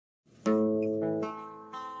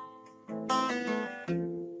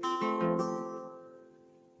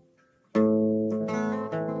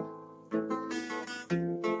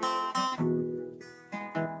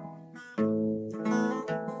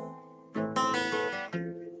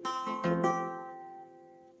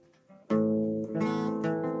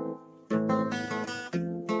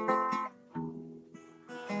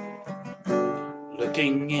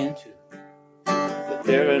looking into the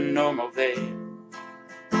paranormal veil.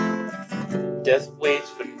 Death waits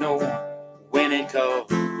for no one when it calls.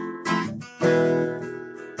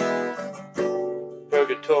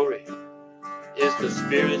 Purgatory is the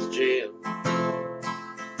spirit's jail,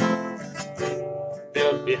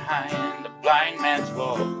 built behind the blind man's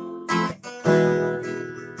wall.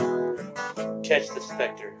 Catch the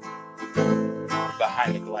specter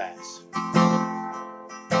behind the glass.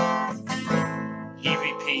 He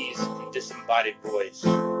repeats in disembodied voice.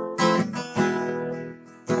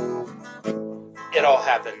 It all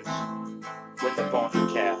happens when the bones are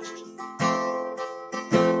cast.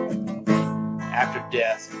 After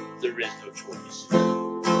death, there is no choice.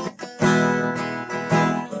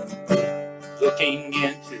 Looking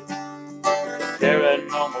into the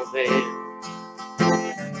paranormal veil.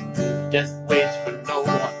 Death waits for no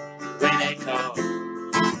one when it calls.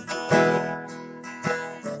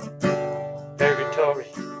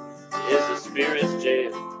 Purgatory is the spirit's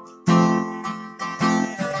jail,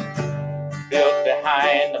 built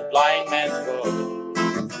behind the blind man's wall.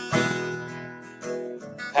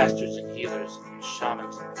 Pastors and healers and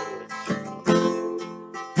shamans and druids,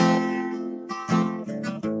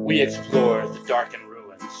 we explore the darkened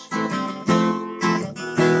ruins.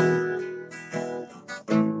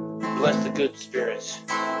 Bless the good spirits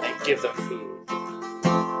and give them food.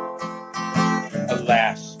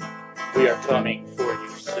 Alas, we are coming for you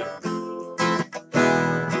soon.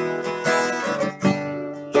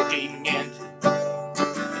 Looking into the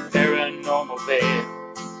paranormal veil.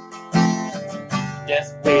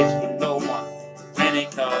 Death waits for no one when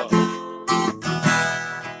it calls.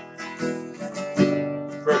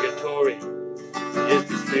 Purgatory is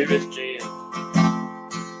the spirit's jail,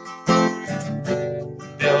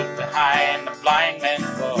 built behind the blind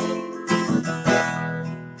man's wall.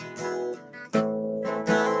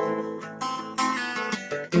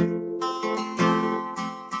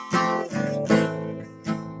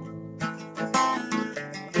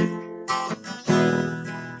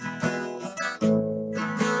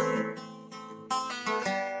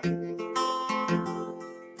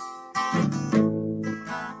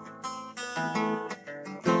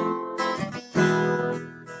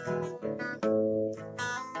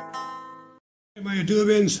 Hey, my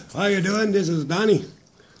YouTubians, how you doing? This is Donnie,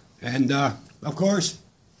 and of course,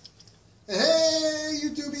 hey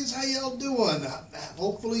YouTubians, how y'all doing?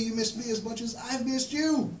 Hopefully you missed me as much as I've missed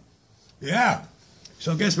you. yeah.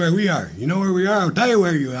 So guess where we are? You know where we are? I'll tell you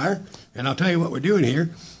where you are, and I'll tell you what we're doing here.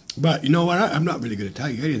 But you know what? I'm not really going to tell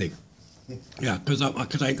you anything. Yeah, because I ain't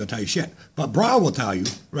going to tell you shit. But Bra will tell you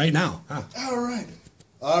right now. Huh?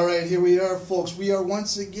 All right, here we are, folks. We are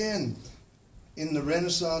once again in the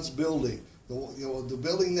Renaissance building. The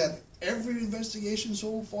building that every investigation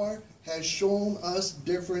so far has shown us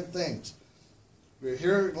different things. We're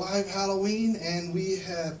here at Live Halloween, and we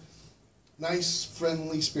have nice,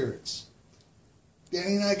 friendly spirits.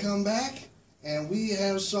 Danny and I come back, and we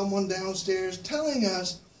have someone downstairs telling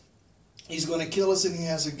us he's going to kill us and he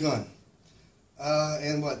has a gun.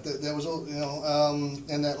 And what, that was,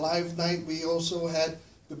 and that live night we also had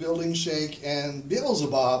the building shake, and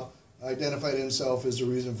Beelzebub identified himself as the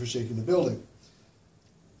reason for shaking the building.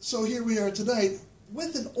 So here we are tonight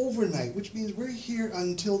with an overnight, which means we're here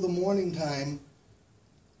until the morning time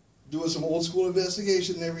doing some old school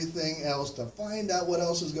investigation and everything else to find out what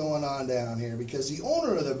else is going on down here, because the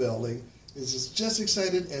owner of the building is just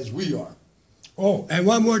excited as we are. Oh, and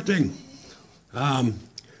one more thing.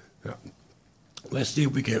 Let's see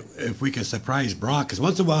if we can surprise Bra, because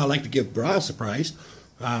once in a while I like to give Bra a surprise.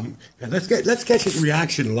 And let's catch his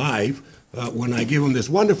reaction live when I give him this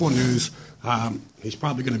wonderful news. He's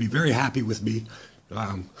probably going to be very happy with me.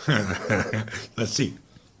 Let's see.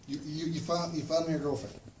 You found me your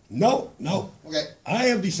girlfriend? No. Okay. I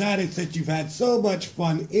have decided that you've had so much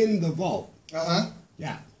fun in the vault.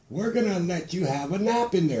 Yeah, we're going to let you have a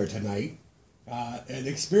nap in there tonight and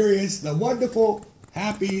experience the wonderful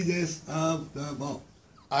happiness of the vault.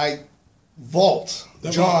 Vault.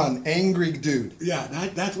 John, angry dude. Yeah,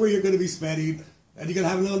 that's where you're going to be spending, and you're going to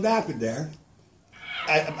have a little nap in there.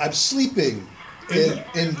 I'm sleeping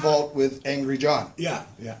in vault with Angry John. Yeah.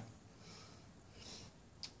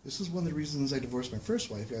 This is one of the reasons I divorced my first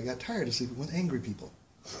wife. I got tired of sleeping with angry people.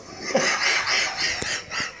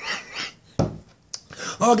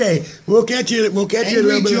 Okay, we'll catch you. We'll catch you a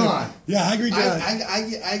little bit. John. Yeah, Angry John.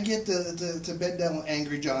 I get to bed down with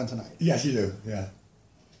Angry John tonight. Yes, you do. Yeah.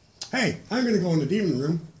 Hey, I'm going to go in the demon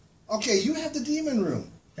room. Okay, you have the demon room.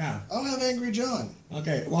 Yeah. I'll have Angry John.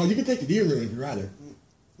 Okay. Well, you can take the demon room if you'd rather.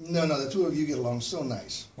 No, the two of you get along so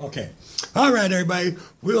nice. Okay. All right, everybody.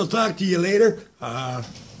 We'll talk to you later.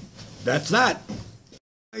 That's that.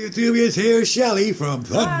 YouTubians, here's Shelly from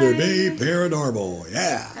Thunder Hi. Bay Paranormal.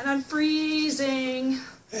 Yeah. And I'm freezing.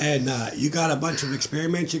 And you got a bunch of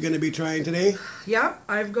experiments you're going to be trying today? Yep,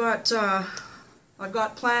 I've got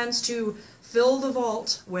plans to fill the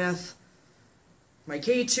vault with my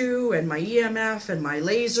K2 and my EMF and my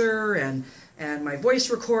laser and my voice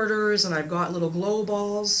recorders, and I've got little glow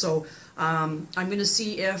balls. So I'm going to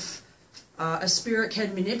see if a spirit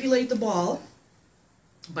can manipulate the ball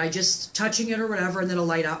by just touching it or whatever, and then it'll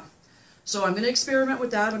light up. So I'm going to experiment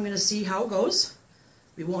with that. I'm going to see how it goes.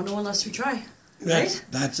 We won't know unless we try. Right?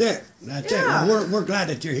 That's it. That's Yeah. it. Well, we're glad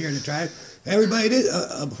that you're here to try it. Everybody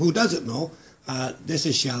who doesn't know, this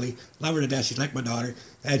is Shelly. Love her to death. She's like my daughter.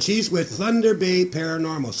 And she's with Thunder Bay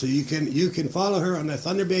Paranormal. So you can follow her on the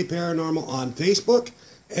Thunder Bay Paranormal on Facebook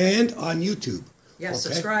and on YouTube. Yeah, okay?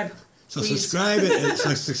 subscribe. So please.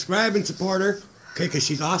 subscribe and support her, okay, because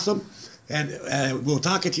she's awesome. And we'll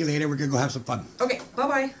talk to you later. We're going to go have some fun. Okay,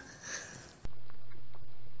 bye-bye.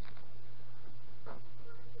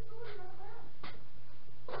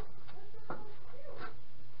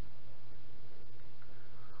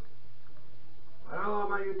 Hello,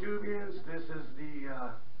 my YouTubians. This is the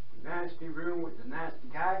nasty room with the nasty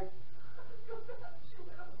guy.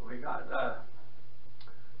 We got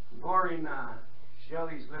boring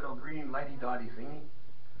Shelly's little green lighty-dotty thingy.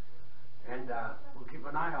 And we'll keep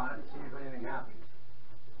an eye on it and see if anything happens.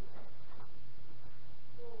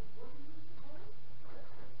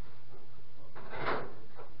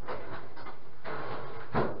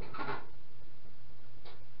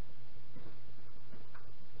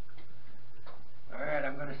 Alright,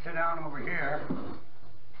 I'm going to sit down over here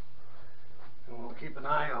and we'll keep an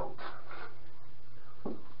eye out.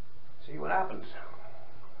 See what happens.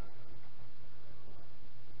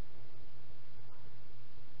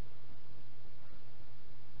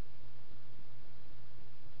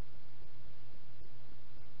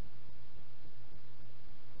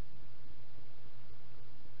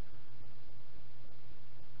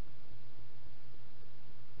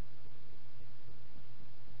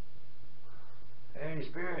 Any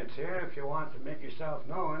spirits here, if you want to make yourself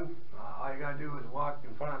known, all you gotta do is walk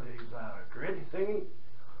in front of these grid thingy,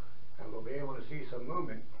 and we'll be able to see some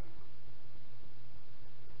movement.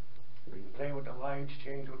 You can play with the lights,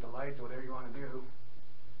 change with the lights, whatever you want to do.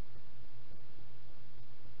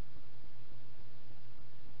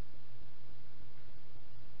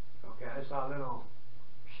 Okay, I saw a little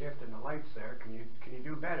shift in the lights there. Can you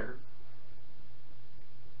do better?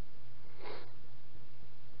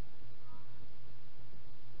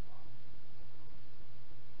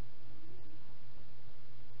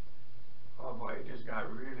 Oh boy, it just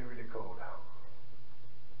got really, really cold out.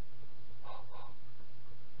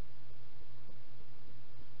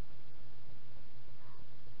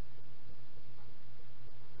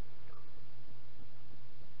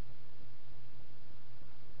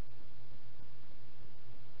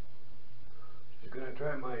 Just gonna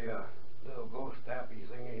try my little ghost tappy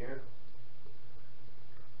thingy here.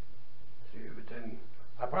 See if it's in.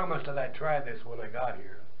 I promised that I'd try this when I got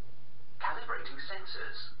here. Calibrating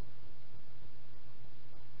sensors.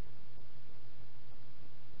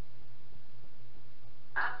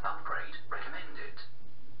 App upgrade recommended.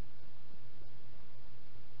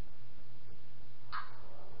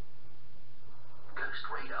 Ghost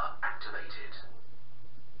radar activated.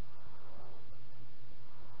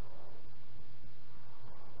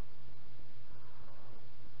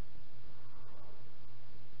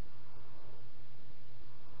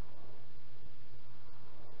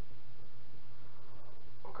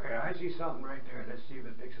 Okay, I see something right there. Let's see if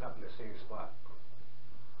it picks it up in the same spot.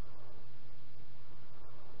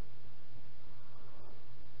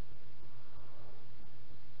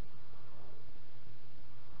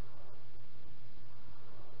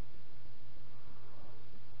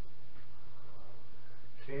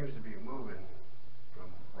 Seems to be moving from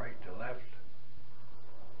right to left.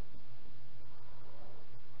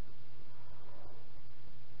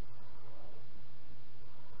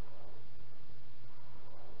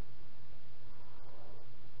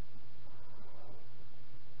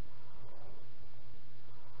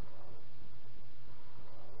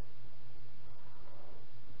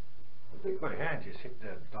 I think my hand just hit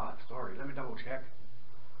the dot. Sorry, let me double check.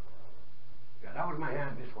 Yeah, that was my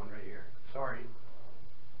hand, this one right here. Sorry.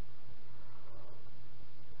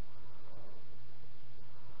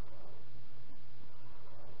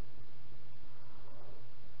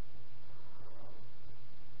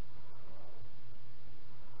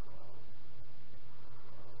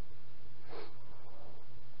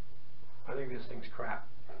 I think this thing's crap.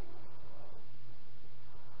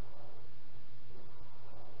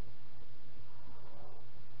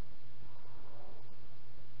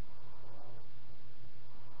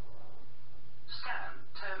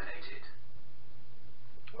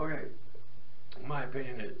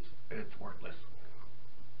 opinion, it's worthless.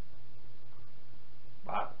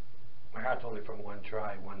 But that's only from one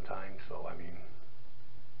try, one time. So I mean,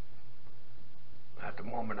 at the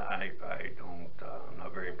moment, I don't, I'm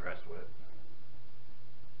not very impressed with it.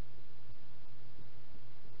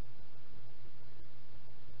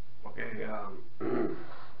 Okay, I'm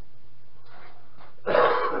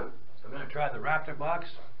gonna try the Raptor box.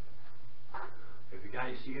 If you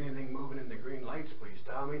guys see anything moving in the green lights, please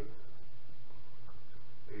tell me.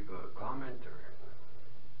 Leave a comment or.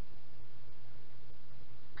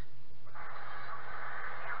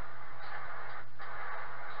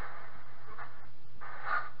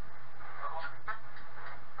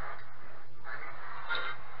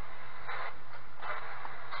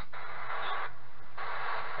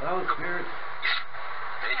 Hello, spirits.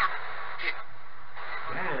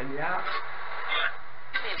 Dan, yeah.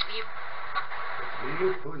 It's me?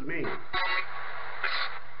 Who's me?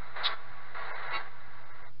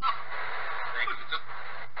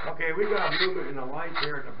 Okay, we got movement in the lights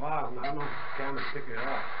here at the bottom. I don't know if the camera's picking it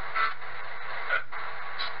up.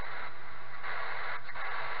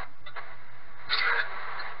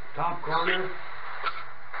 Top corner.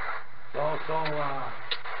 It's also,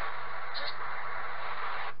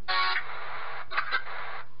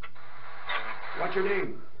 what's your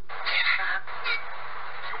name?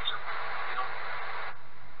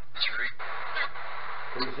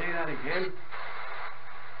 Can you say that again?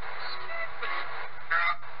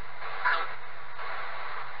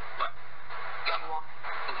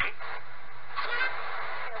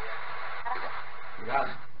 You got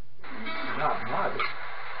blood.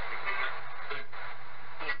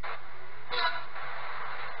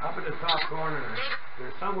 Up in the top corner,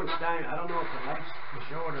 there's someone standing. I don't know if the lights will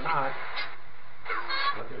show it or not,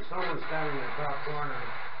 but there's someone standing in the top corner.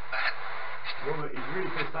 He's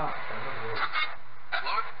really pissed off. I don't know.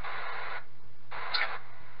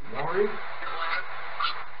 Lori?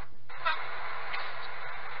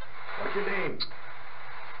 What's your name?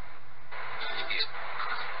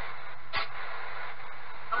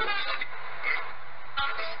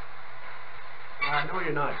 I know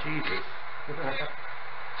you're not Jesus.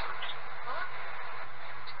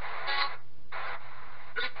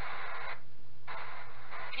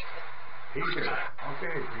 Peter.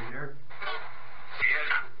 Okay, Peter.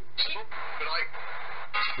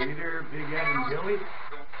 Peter, Big Ed, and Billy?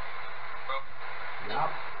 Yep.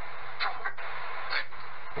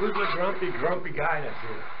 Who's the grumpy guy that's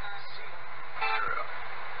here?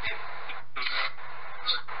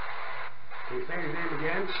 Can you say his name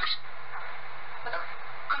again?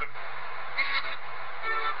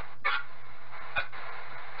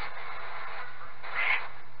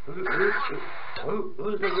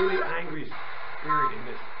 Who's the really angry spirit in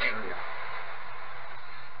this area?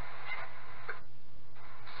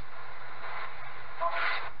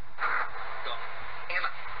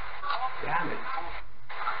 Damn it.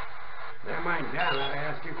 Never mind, damn it, I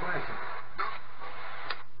asked you a question.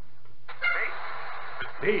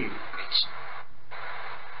 Steve.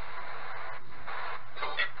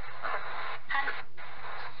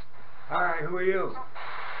 Alright, who are you?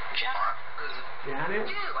 Janet?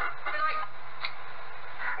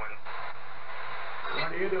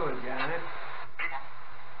 What are you doing, Janet?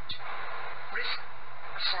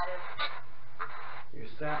 You're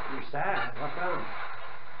sad? What come?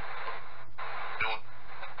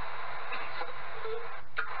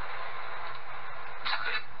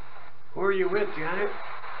 Who are you with, Janet?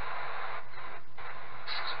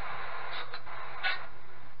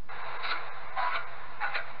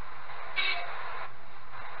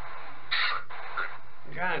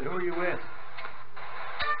 Janet, who are you with?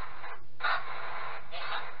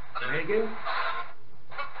 Megan?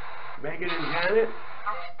 Megan and Janet?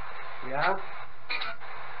 Yeah?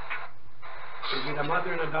 Is it a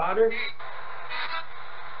mother and a daughter?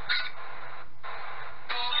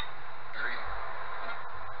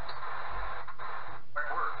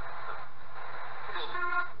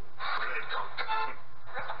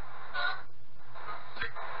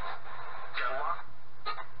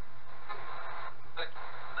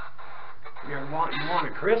 You want a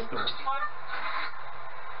crystal?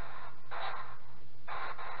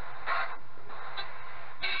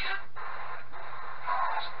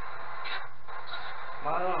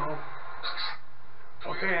 Oh.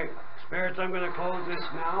 Okay, spirits, I'm going to close this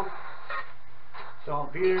now. So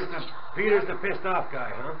Peter's the pissed off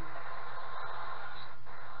guy, huh?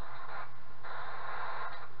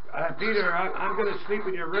 Peter, I'm going to sleep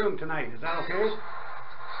in your room tonight. Is that okay?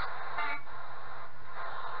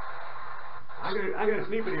 I'm gonna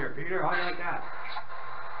sleep in here, Peter. How do you like that?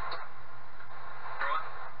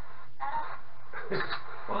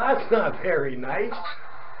 Well, that's not very nice.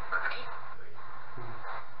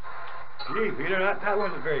 Gee, Peter, that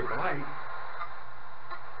wasn't very polite.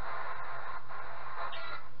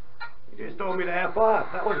 You just told me to F off.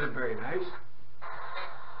 That wasn't very nice.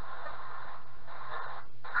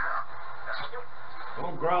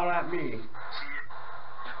 Don't growl at me.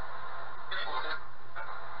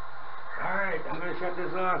 Alright, I'm going to shut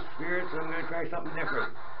this off, spirits, and I'm going to try something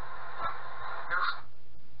different.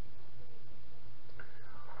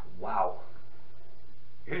 Wow.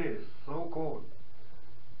 It is so cold.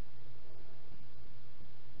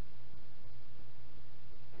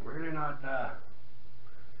 Really not,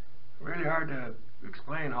 really hard to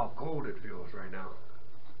explain how cold it feels right now.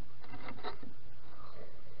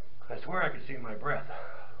 I swear I can see my breath.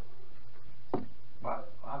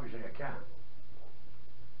 But obviously I can't.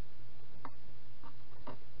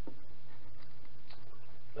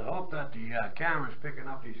 I hope that the camera's picking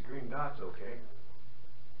up these green dots okay.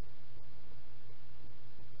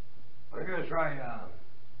 I'm going to try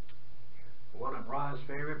one of Ron's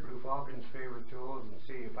favorite, Blue Falcon's favorite tools, and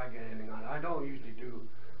see if I get anything on it. I don't usually do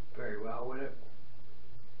very well with it.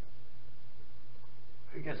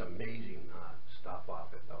 He gets amazing stuff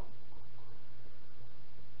off it though.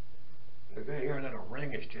 You're going to hear a little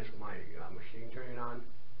ring, it's just my machine turning on.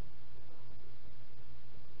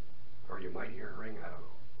 Or you might hear a ring, I don't know.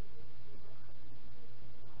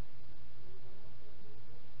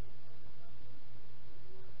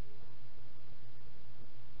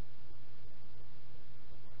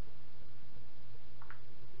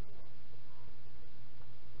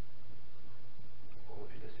 Well,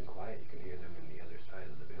 if you listen quiet, you can hear them in the other side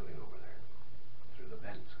of the building over there, through the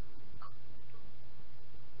vents.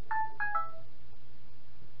 I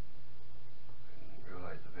didn't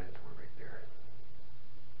realize the vents were right there.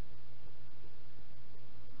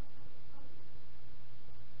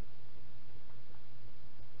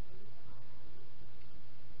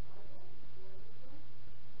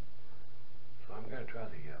 So I'm going to try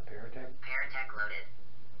the Paratech. Paratech loaded.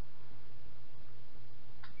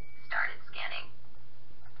 Started scanning.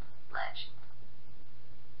 Ledge.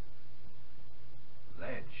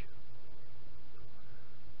 Ledge.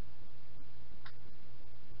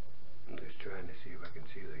 I'm just trying to see if I can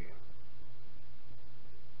see the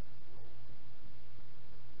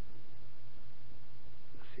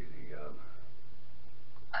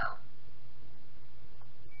Oh.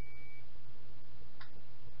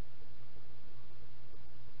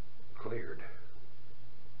 cleared.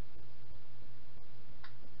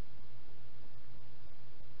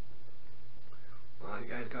 You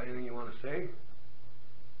guys got anything you want to say?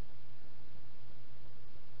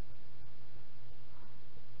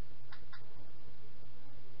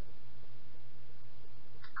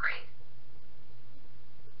 Great.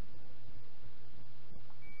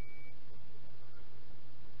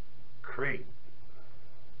 Crate.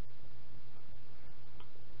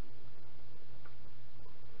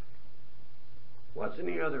 What's in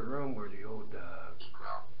the other room where the old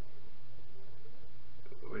Equal.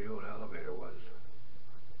 where the old elevator was?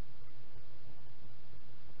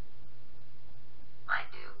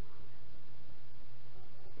 Might do.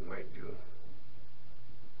 Might do.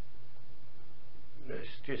 It's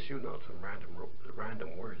just shooting out some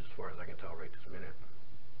random words as far as I can tell right this minute.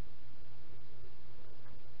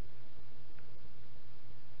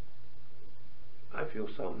 I feel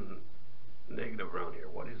something negative around here.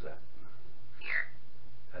 What is that? Fear.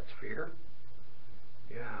 That's fear?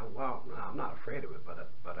 Yeah, well, no, I'm not afraid of it,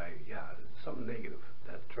 but yeah, it's something negative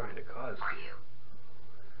that's trying to cause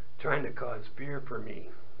fear for me.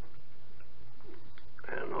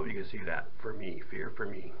 I don't know if you can see that. For me, fear for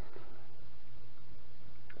me.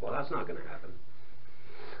 Well, that's not going to happen.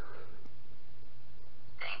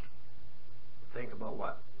 Think. Think about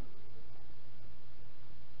what?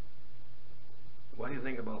 What do you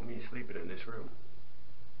think about me sleeping in this room?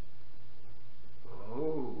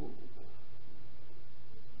 Oh.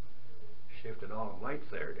 Shifted all the lights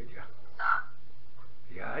there, did you? Saw.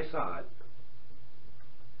 Yeah, I saw it.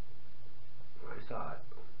 I saw it.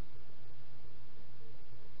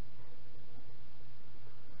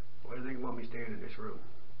 What do you think about me staying in this room?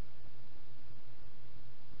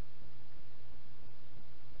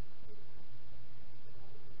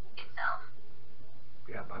 Itself.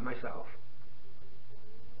 Yeah, by myself.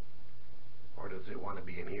 Or does it want to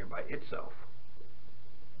be in here by itself?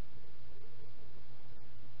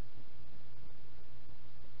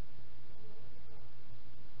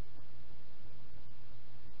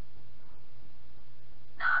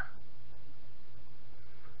 Not.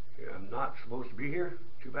 Yeah, I'm not supposed to be here?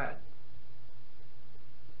 Too bad.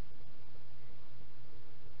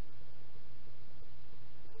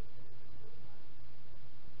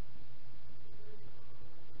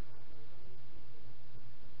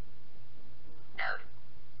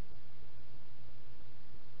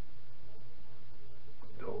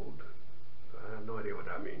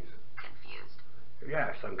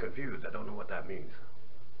 C.B.A.S. I'm confused. I don't know what that means.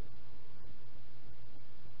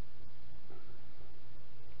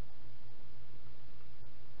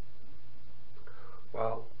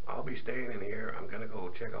 Well, I'll be staying in here. I'm going to go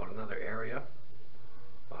check out another area.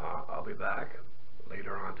 I'll be back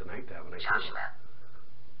later on tonight to have a nice Joshua.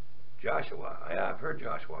 Joshua. I've heard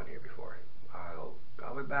Joshua on here before.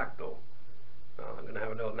 I'll be back though. I'm going to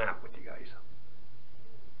have a little nap with you guys.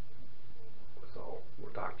 So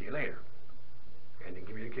we'll talk to you later. Ending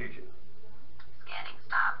communication. Scanning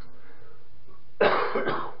stopped.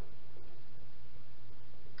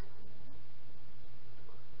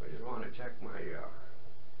 I just want to check my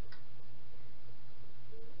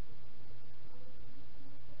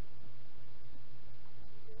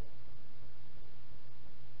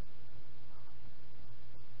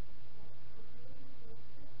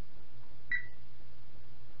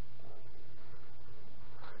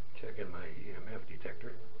checking my EMF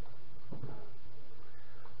detector.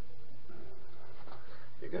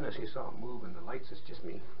 You're gonna see something move in the lights. It's just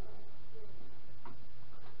me.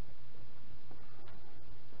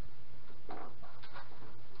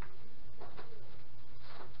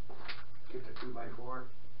 Get the 2x4.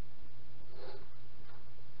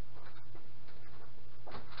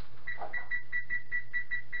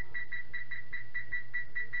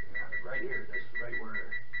 Yeah, right here. That's right where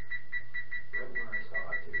I saw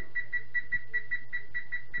it too.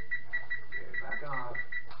 Okay, back off.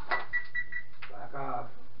 Back off.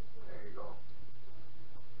 There you go.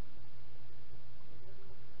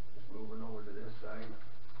 Just moving over to this side.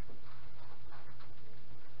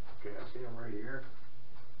 Okay, I see him right here.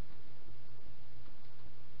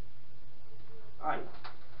 Hi.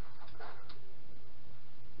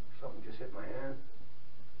 Something just hit my hand.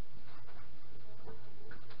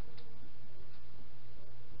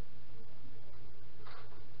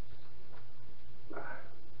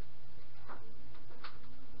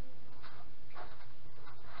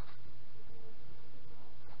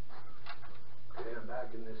 Okay, I'm back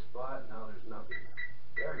in this spot. Now there's nothing.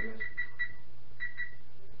 There he is.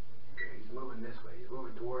 Okay, he's moving this way. He's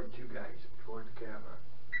moving toward you guys, toward the camera.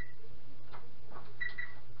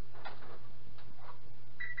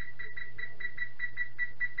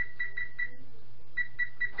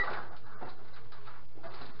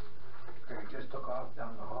 Okay, it just took off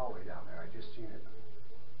down the hallway down there. I just seen it.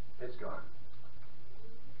 It's gone.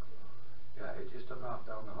 Yeah, it just took off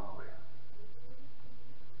down the hallway.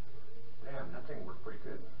 Damn, that thing worked pretty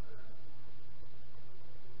good.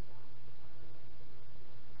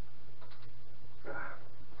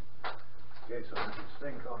 Okay, so this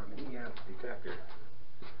thing called an EMF detector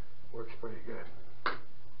works pretty good.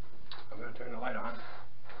 I'm going to turn the light on.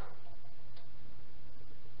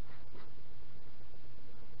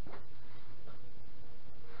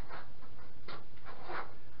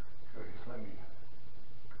 Okay, just let me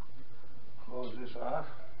close this off.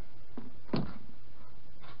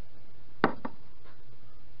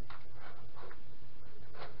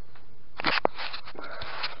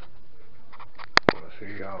 Let's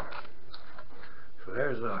see how. So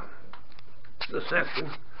there's the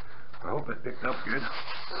section. I hope it picked up good.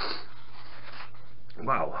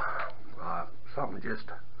 Wow. Something just,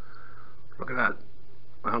 look at that.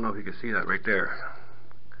 I don't know if you can see that right there.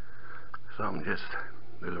 Something just,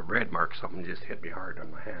 there's a red mark. Something just hit me hard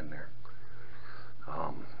on my hand there.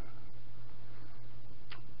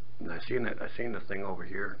 And I seen the thing over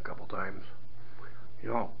here a couple times. You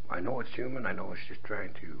know, I know it's human. I know it's just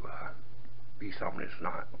trying to be something it's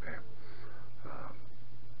not. Okay.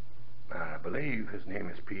 I believe his name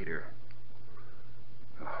is Peter.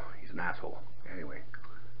 Oh, he's an asshole. Anyway,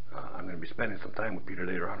 I'm going to be spending some time with Peter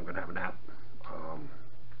later on. I'm going to have a nap.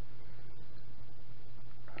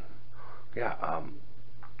 Yeah,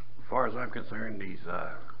 as far as I'm concerned, these,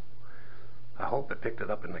 I hope it picked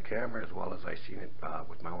it up in the camera as well as I seen it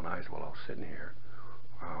with my own eyes while I was sitting here.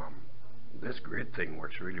 This grid thing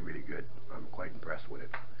works really, really good. I'm quite impressed with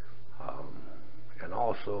it. And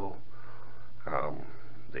also,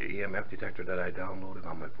 the EMF detector that I downloaded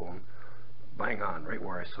on my phone, bang on, right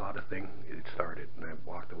where I saw the thing, it started, and I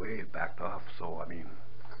walked away, it backed off. So I mean,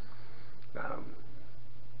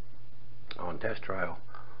 on test trial,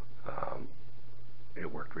 it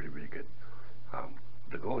worked really, really good.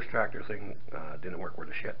 The ghost tractor thing didn't work worth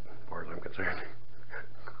a shit, as far as I'm concerned.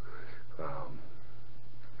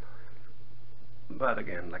 But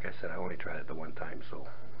again, like I said, I only tried it the one time, so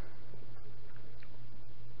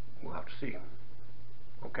we'll have to see.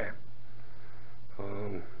 Okay.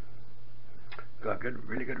 Got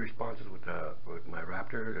really good responses with my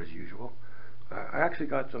Raptor as usual. I actually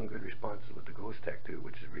got some good responses with the Ghost Tech too,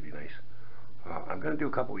 which is really nice. I'm going to do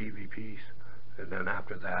a couple EVPs, and then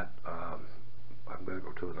after that, I'm going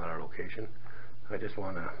to another location. I just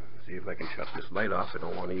want to see if I can shut this light off. I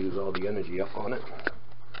don't want to use all the energy up on it.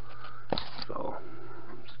 So,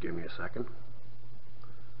 just give me a second.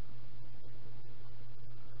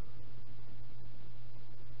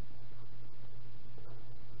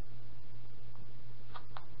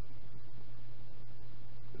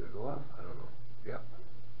 Did it go off? I don't know. Yep.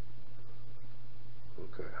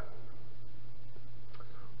 Okay.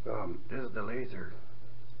 This is the laser.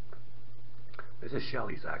 This is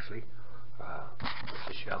Shelly's actually.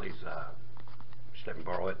 This is Shelly's. She let me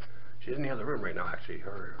borrow it. She's in the other room right now actually.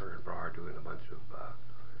 Her and Bra are doing a bunch of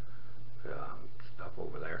stuff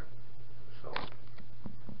over there. So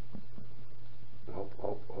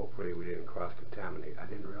hopefully we didn't cross contaminate. I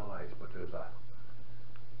didn't realize, but there's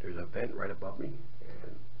a vent right above me,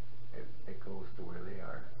 and it goes to where they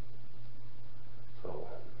are. So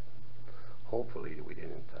hopefully we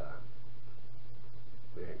didn't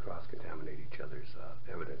cross contaminate each other's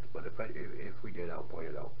evidence. But if we did, I'll point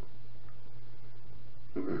it out.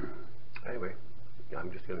 Anyway,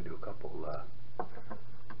 I'm just going to do a couple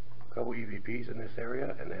EVPs in this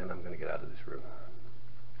area, and then I'm going to get out of this room.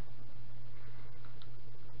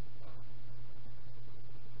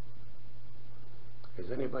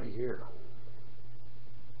 Is anybody here?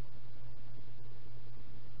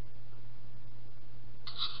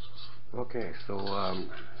 Okay, so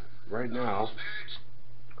right now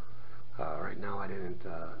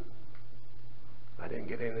I didn't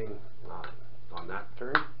get anything on that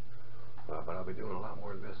turn, but I'll be doing a lot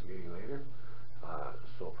more investigating later.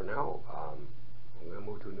 So for now, I'm going to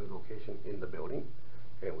move to a new location in the building,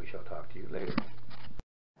 and we shall talk to you later.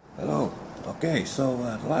 Hello. Okay, so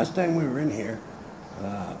the last time we were in here,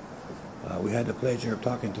 we had the pleasure of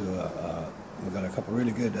talking to, we got a couple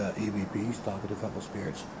really good EVPs, talking to a couple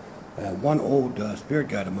spirits. One old spirit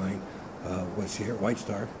guide of mine was here, White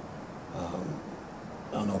Star.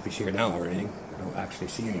 I don't know if he's here now or anything. I don't actually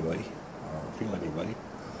see anybody or feel anybody.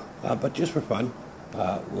 But just for fun,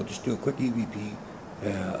 we'll just do a quick EVP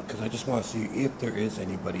because I just want to see if there is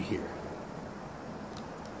anybody here.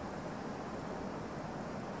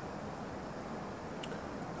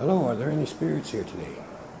 Hello, are there any spirits here today?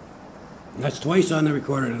 That's twice on the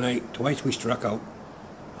recorder tonight. Twice we struck out.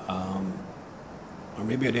 Or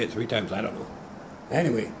maybe I did it 3 times, I don't know.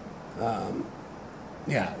 Anyway,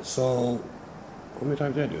 yeah, so how many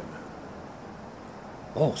times did I do it?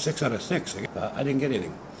 Oh, 6 out of 6. I didn't get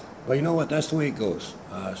anything. But you know what? That's the way it goes.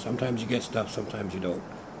 Sometimes you get stuff, sometimes you don't.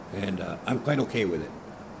 And I'm quite okay with it.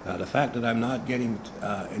 The fact that I'm not getting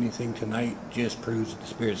anything tonight just proves that the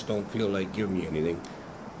spirits don't feel like giving me anything.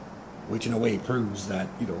 Which in a way proves that,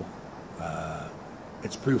 you know,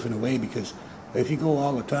 it's proof in a way, because if you go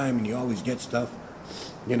all the time and you always get stuff,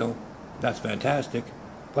 you know, that's fantastic.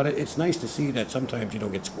 But it's nice to see that sometimes you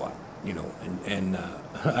don't get squat, you know, and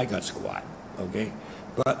I got squat, okay?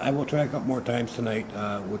 But I will try a couple more times tonight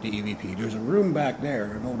with the EVP. There's a room back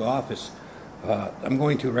there, an old office, I'm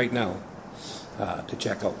going to right now to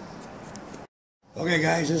check out. Okay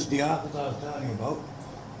guys, this is the office I was telling you about.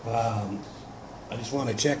 I just want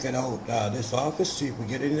to check it out, this office, see if we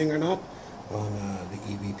get anything or not on the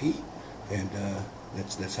EVP, and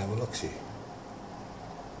let's have a look-see.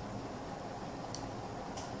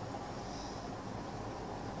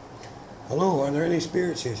 Hello, are there any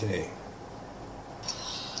spirits here today?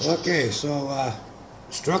 Okay, so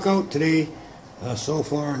struck out today so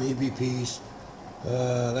far on EVPs.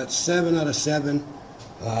 That's 7 out of 7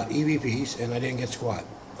 EVPs, and I didn't get squat.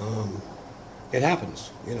 It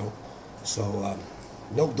happens, you know. So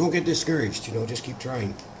don't get discouraged, you know, just keep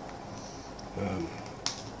trying.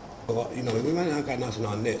 Well, you know, we might not got nothing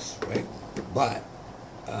on this, right? But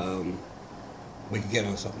we can get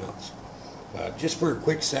on something else. Just for a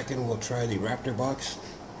quick second, we'll try the Raptor box.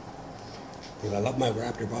 I love my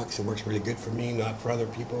Raptor box. It works really good for me, not for other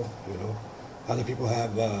people, you know. Other people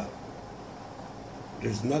have,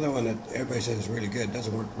 there's another one that everybody says is really good. It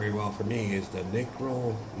doesn't work very well for me. It's the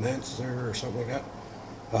Necromancer or something like that.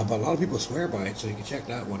 But a lot of people swear by it, so you can check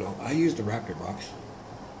that one out. I use the Raptor box.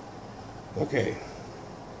 Okay.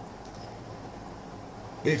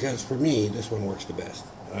 Because for me, this one works the best.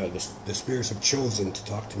 The spirits have chosen to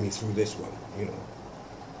talk to me through this one, you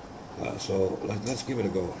know. So let's give it a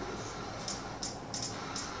go.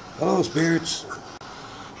 Hello, spirits.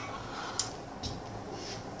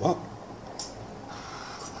 Well,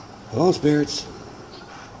 hello, spirits.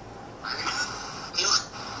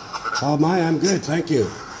 How am I? I'm good, thank you.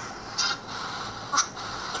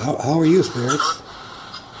 How are you, spirits?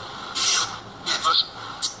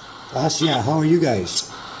 Us, yeah, how are you guys?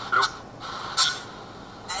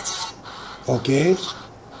 Okay.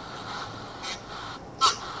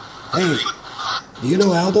 Hey, Do you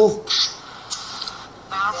know Aldo?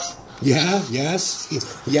 Yeah, yes.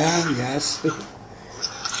 Yeah, yes.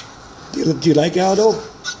 Do you like Aldo?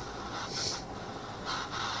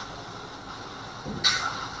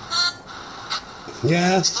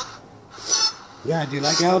 Yeah. Yeah, do you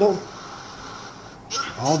like Aldo?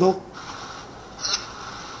 Aldo?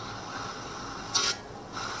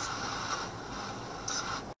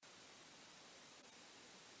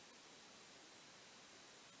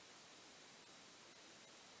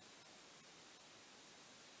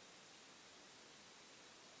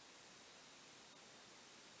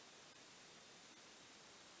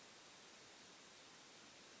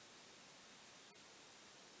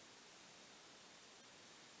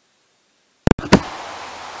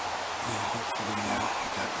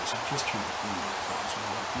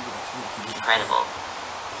 Incredible.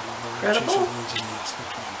 Credible?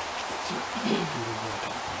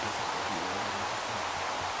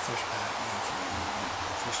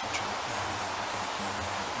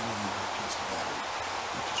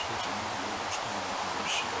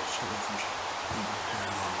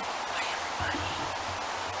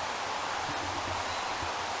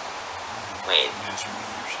 Wave.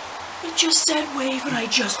 It just said wave and I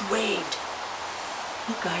just waved.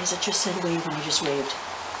 Look guys, it just said wave and I just waved.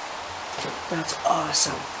 That's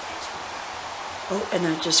awesome. Oh, and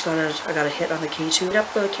I got a hit on the K2. Light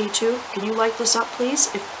up the K2. Can you light this up please,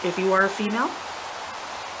 if you are a female?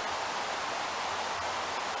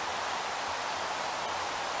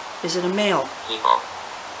 Is it a male? People.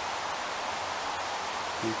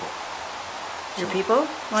 People. Your people?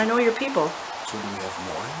 Well, I know your people. So do we have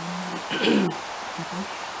more people?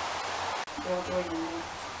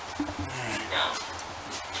 No.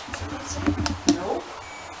 No.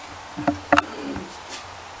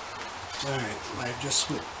 Alright, I've just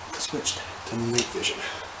switched to night vision.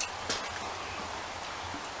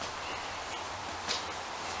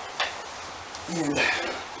 And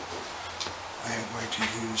I am going to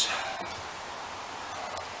use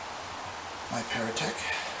my Paratech.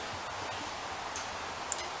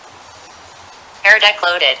 Paradeck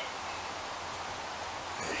loaded.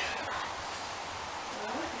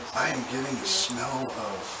 I am getting the smell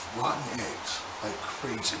of rotten eggs like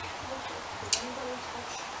crazy.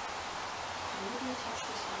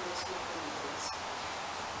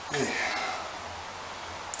 Hey,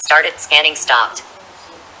 Started scanning stopped.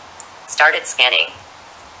 Started scanning.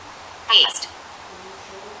 Paste.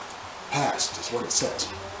 passed is what it says,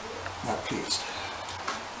 not pleased.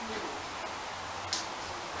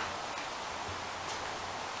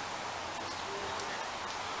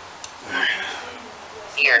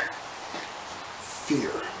 Fear.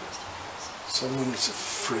 Fear. Someone is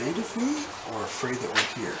afraid of me or afraid that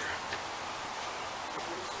we're here?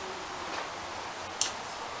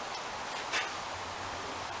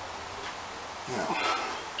 Now,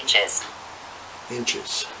 Inches.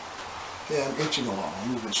 inches. Yeah, I'm inching along,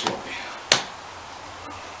 I'm moving slowly.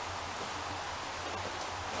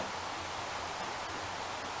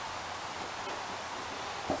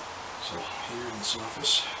 So here in this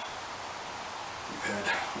office, we've had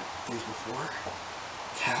things before.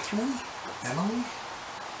 Catherine, Emily,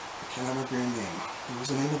 I can't remember your name. What was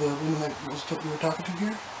the name of the woman that we were talking to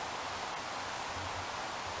here?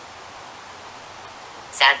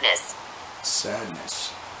 Sadness.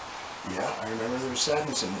 Sadness. Yeah, I remember there was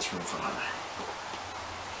sadness in this room from her.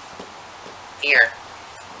 Fear.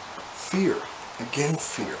 Fear. Again,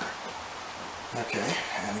 fear. Okay,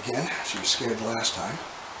 and again, she was scared the last time.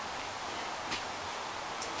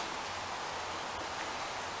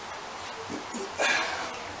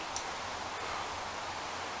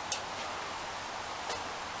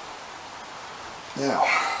 Now,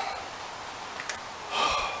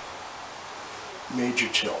 major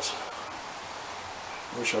chills.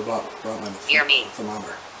 Wish I brought my Fear me.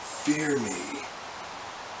 thermometer. Fear me.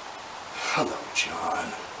 Hello,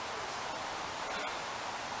 John.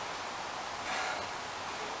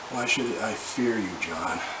 Why should I fear you,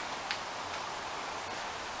 John?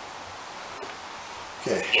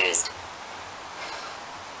 Okay. Used.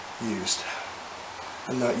 Used.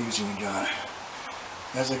 I'm not using you, John.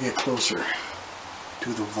 As I get closer to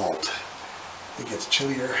the vault, it gets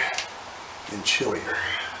chillier and chillier.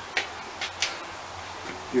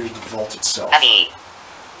 Here's the vault itself. Heavy.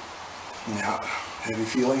 Now, heavy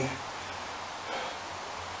feeling?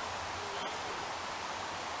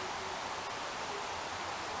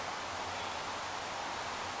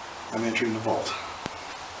 I'm entering the vault.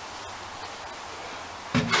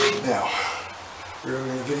 Now,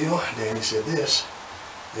 earlier in the video, Danny said this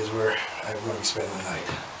is where I'm going to be spending the night.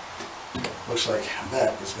 Looks like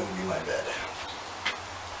that is going to be my bed.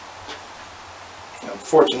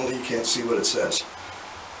 Unfortunately, you can't see what it says.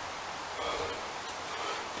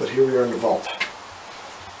 But here we are in the vault.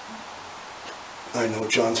 I know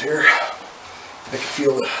John's here. I can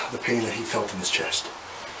feel the pain that he felt in his chest.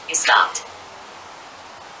 You stopped.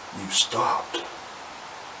 You stopped.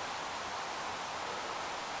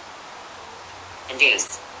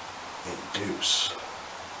 Induce. Induce.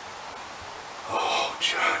 Oh,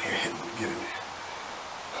 John, you're giving me.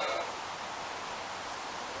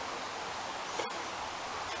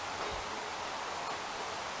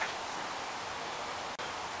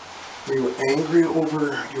 Were you angry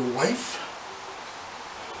over your wife?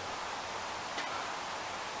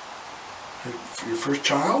 Your first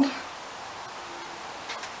child?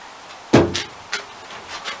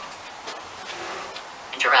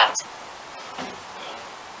 Interrupt.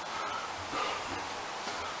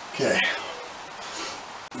 Okay.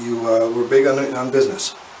 You were big on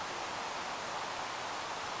business.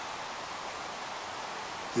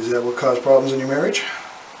 Is that what caused problems in your marriage?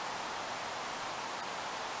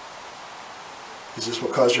 Is this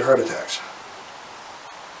what caused your heart attacks?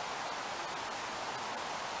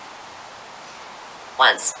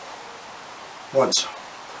 Once. Once.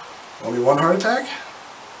 Only one heart attack?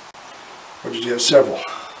 Or did you have several?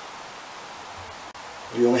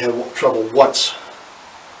 Or you only had trouble once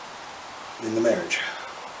in the marriage?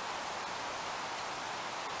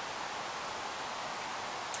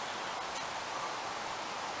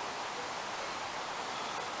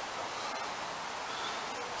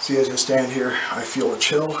 See, as I stand here, I feel a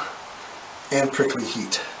chill and prickly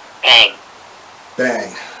heat. Bang.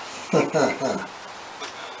 Bang.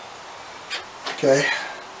 Okay.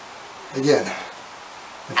 Again.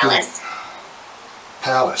 I feel- Alice.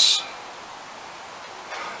 Palace.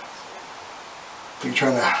 Are you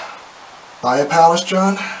trying to buy a palace,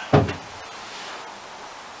 John?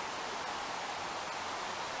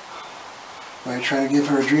 Are you trying to give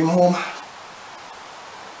her a dream home?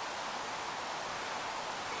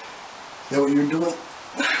 Is that what you're doing?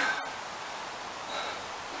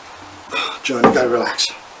 John, you gotta relax.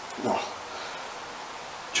 No.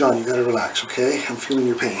 John, you gotta relax, okay? I'm feeling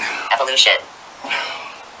your pain. Evolution.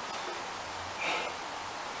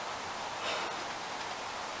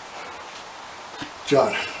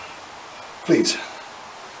 John, please,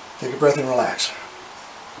 take a breath and relax.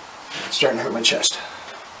 It's starting to hurt my chest.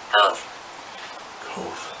 Cove.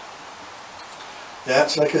 Cove. Yeah,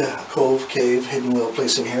 it's like a cove, cave, hidden little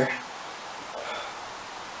place in here.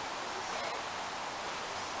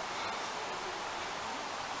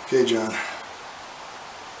 Okay, John.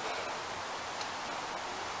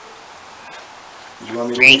 Did you want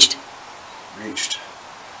me to Reached. leave? Reached.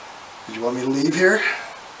 Did you want me to leave here?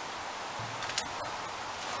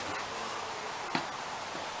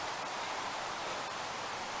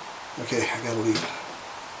 Okay, I gotta leave.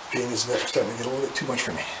 Pain is starting to get a little bit too much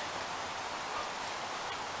for me.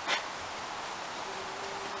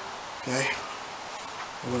 Okay,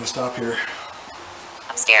 I'm gonna stop here.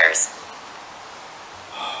 Upstairs.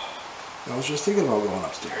 I was just thinking about going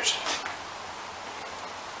upstairs.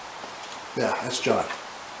 Yeah, that's John.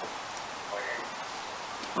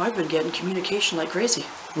 I've been getting communication like crazy.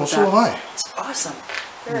 Well, with so that. have I. It's awesome.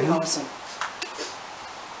 Very awesome.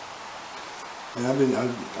 And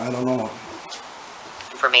I don't know.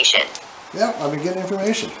 Information. Yeah, I've been getting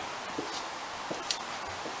information.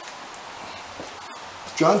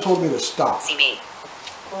 John told me to stop. See me.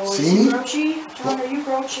 Oh, See is he me? grouchy? John, are you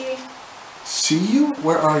grouchy? See you?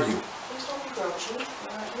 Where are you? Please don't be grouchy.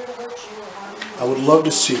 We're not here to hurt you. We're harm you. I would love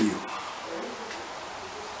to see you.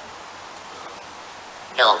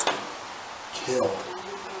 Killed. Kill.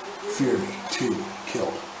 Fear me. Too.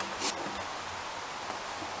 Killed.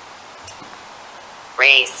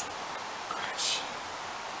 Raise. Grace.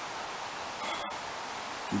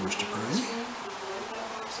 You wish to pray?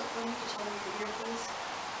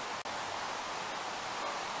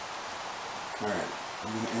 Alright.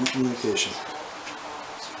 I'm going to end communication.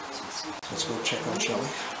 Let's go check on Shelley.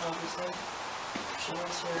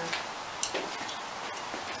 Shelley's here.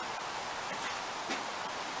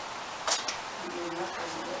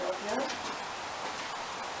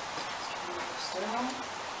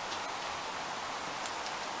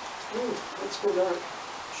 Ooh, let's go dark,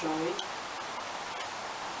 shall we?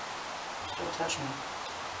 Don't touch me.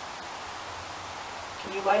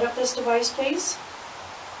 Can you light up this device, please?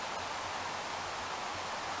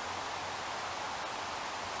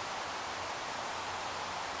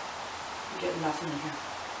 I'm getting nothing in here.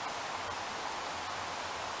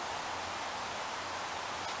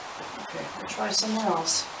 Okay, we'll try somewhere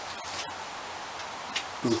else.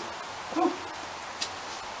 Ooh. Oh.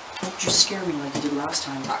 Did you scare me like you did last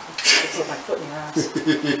time? I put my foot in your ass.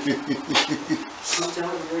 I'm down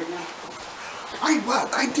right now.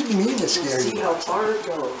 I didn't mean to scare See you. how far it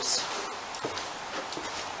goes.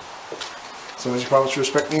 So as you promise to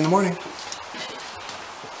respect me in the morning.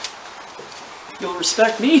 You'll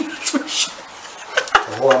respect me, that's for sure.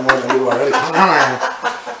 A whole lot more than you already.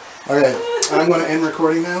 Okay, I'm going to end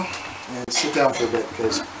recording now and sit down for a bit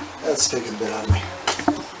because that's taking a bit out of me.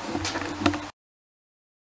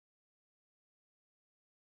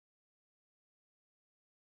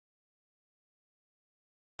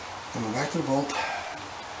 And we're back to the vault to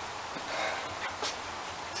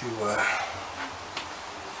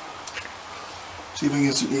see if we can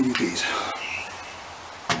get some EVPs.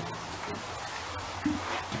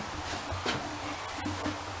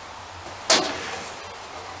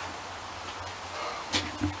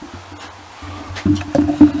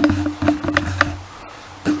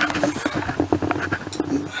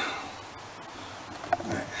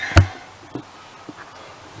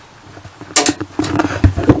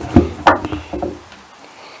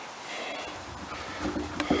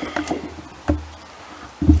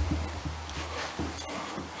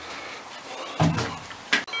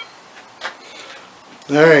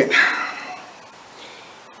 Alright,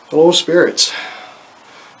 hello spirits,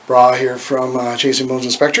 Bra here from Chasing Bones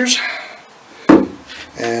Inspectors,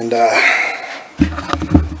 and I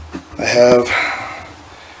have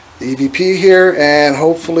the EVP here, and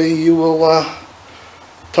hopefully you will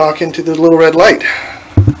talk into the little red light,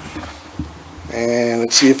 and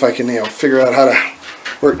let's see if I can figure out how to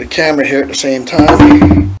work the camera here at the same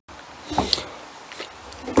time.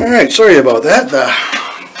 Alright, sorry about that, the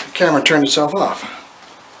camera turned itself off.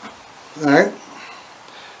 Alright,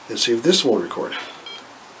 let's see if this will record.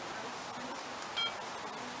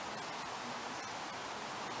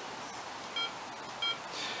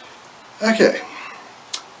 Okay,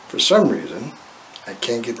 for some reason, I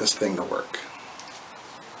can't get this thing to work.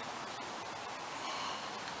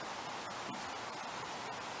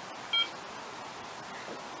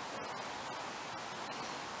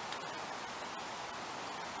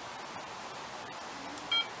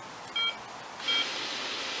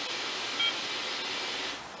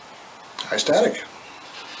 High static.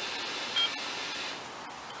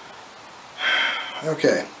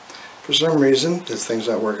 Okay, for some reason this thing's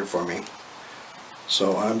not working for me,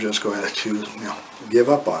 so I'm just going to give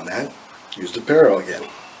up on that. Use the Parallel again.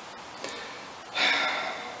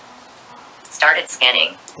 Started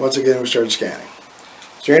scanning. Once again we started scanning.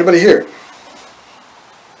 Is there anybody here?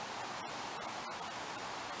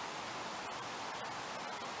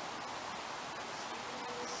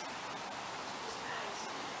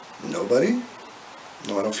 Nobody?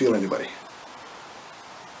 No, I don't feel anybody.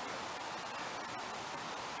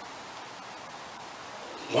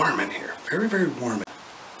 Warm in here. Very, very warm.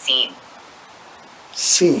 Seen.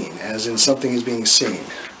 Seen, as in something is being seen.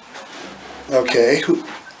 Okay,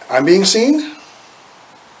 I'm being seen?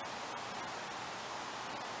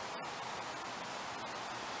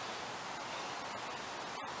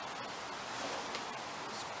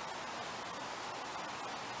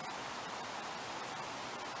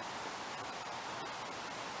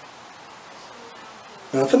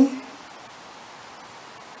 Nothing?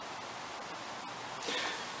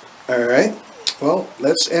 Alright, well,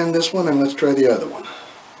 let's end this one and let's try the other one.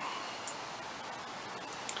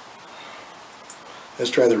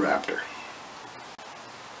 Let's try the Raptor.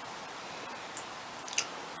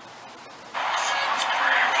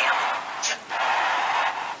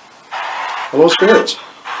 Hello, spirits.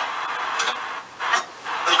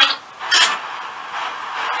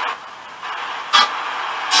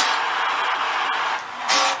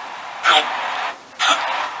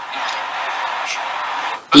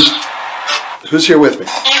 Who's here with me?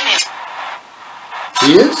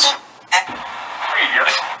 He is?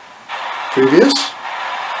 Previous?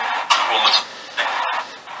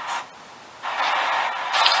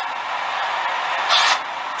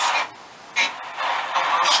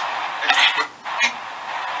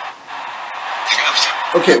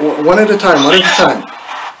 Okay, one at a time, one at a time.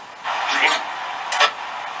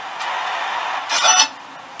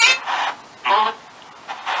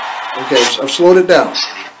 Okay, I've slowed it down.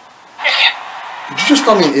 Did you just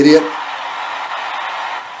call me an idiot?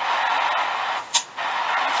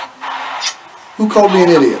 Who called me an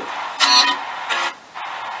idiot?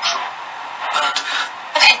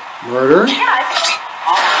 Murder?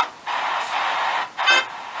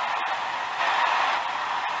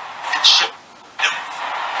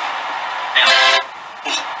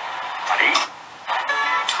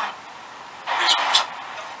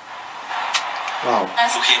 Wow.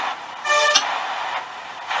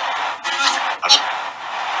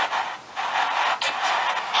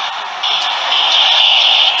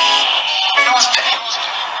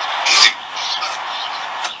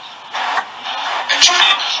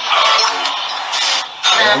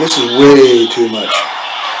 This is way too much.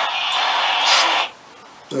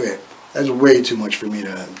 Okay, that's way too much for me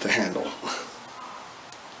to handle.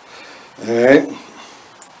 All right.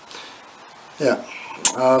 Yeah.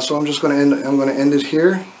 So I'm just going to end. I'm going to end it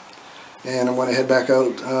here, and I'm going to head back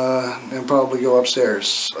out and probably go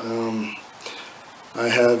upstairs. I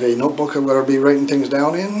have a notebook I'm going to be writing things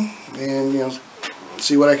down in, and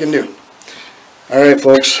see what I can do. All right,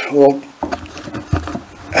 folks. Well,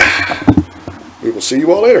 we will see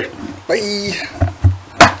you all later. Bye.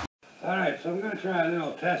 Alright, so I'm going to try a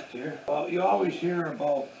little test here. Well, you always hear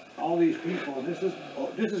about all these people. This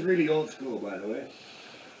is really old school, by the way.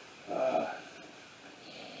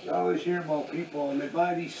 You always hear about people and they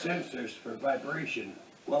buy these sensors for vibration.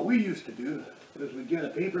 What we used to do is we'd get a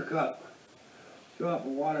paper cup, fill up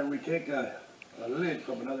with water, and we'd take a lid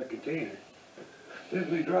from another container.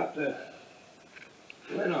 Simply drop the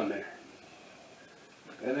lid on there.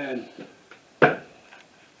 And then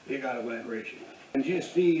you got a vibration. And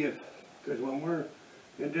just see if, because when we're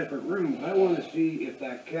in different rooms, I want to see if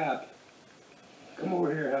that cap, come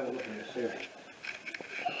over here, have a look at this here.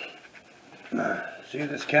 See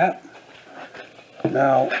this cap?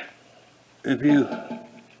 Now, if you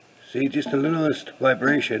see just the littlest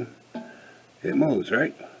vibration, it moves,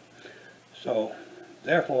 right? So,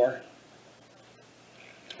 therefore,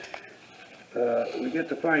 we get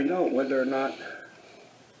to find out whether or not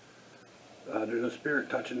there's a spirit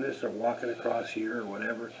touching this or walking across here or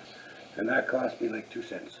whatever, and that cost me like 2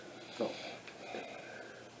 cents. So,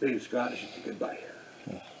 being Scottish, it's a good buy.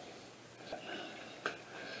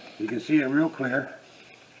 You can see it real clear.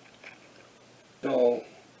 So,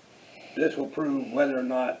 this will prove whether or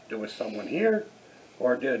not there was someone here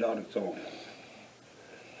or it did it on its own.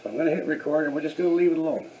 So I'm going to hit record and we're just going to leave it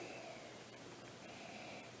alone.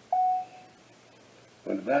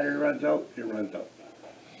 When the battery runs out, it runs out.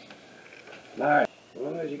 Alright, as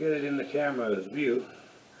long as you get it in the camera's view.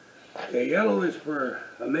 Okay, yellow is for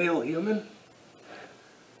a male human.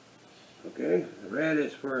 Okay, red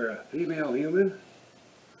is for a female human.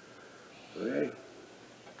 Okay,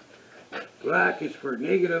 black is for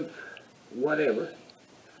negative whatever.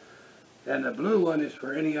 And the blue one is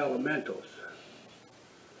for any elementals.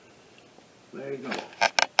 There you go.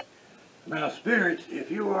 Now spirits, if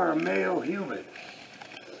you are a male human,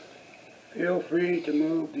 feel free to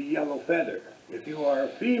move the yellow feather. If you are a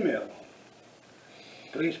female,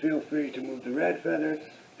 please feel free to move the red feather.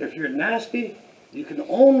 If you're nasty, you can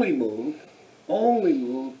only move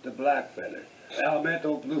the black feather.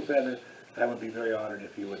 Elemental blue feather, I would be very honored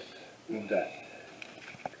if you would move that.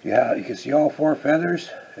 Yeah, you can see all 4 feathers,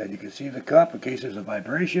 and you can see the cup in case there's a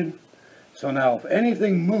vibration. So now if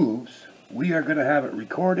anything moves, we are going to have it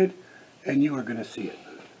recorded, and you are going to see it.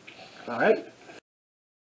 Alright?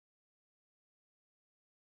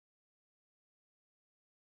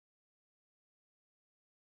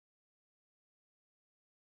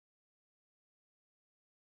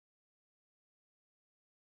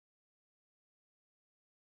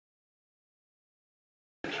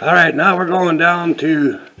 Alright, now we're going down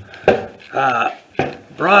to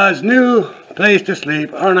Bra's new place to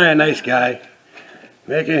sleep. Aren't I a nice guy?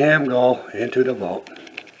 Making him go into the vault.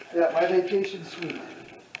 Yeah, my vacation suite.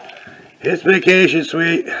 His vacation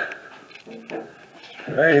suite.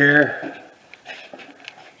 Right here.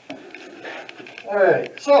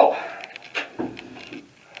 Alright, so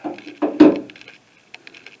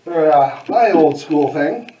for my old school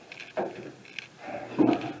thing,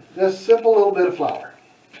 just simple little bit of flour.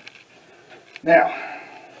 Now,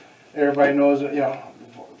 everybody knows that,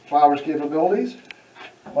 flour's capabilities.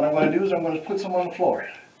 What I'm going to do is I'm going to put some on the floor.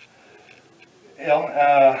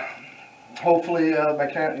 Hopefully my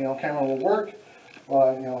camera will work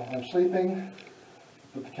while I'm sleeping.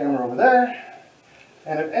 Put the camera over there.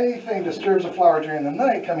 And if anything disturbs the flower during the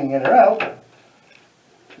night, coming in or out,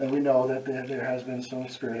 then we know that there has been some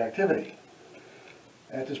spirit activity.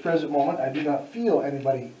 At this present moment, I do not feel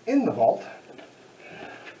anybody in the vault.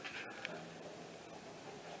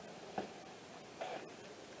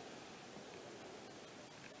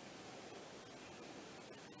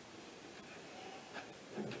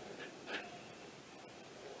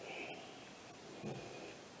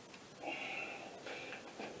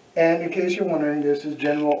 And in case you're wondering, this is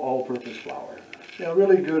general all-purpose flour.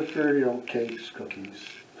 Really good for cakes, cookies,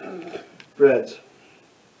 breads.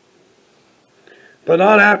 But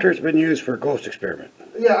not after it's been used for a ghost experiment.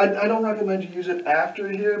 Yeah, I don't recommend you use it after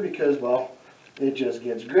here because, well, it just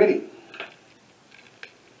gets gritty.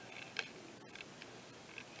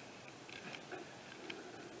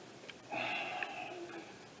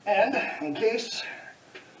 And in case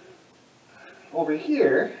over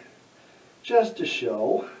here, just to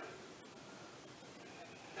show,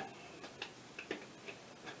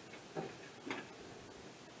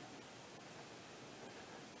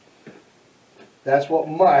 That's what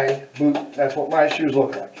my shoes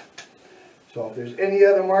look like. So if there's any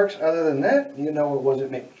other marks other than that, you know it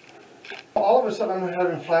wasn't me. All of a sudden I'm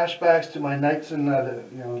having flashbacks to my nights in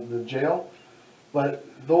the jail, but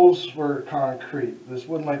those were concrete. This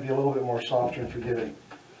one might be a little bit more softer and forgiving,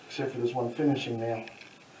 except for this one finishing nail.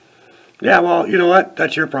 Yeah, well, you know what?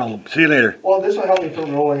 That's your problem. See you later. Well, this will help me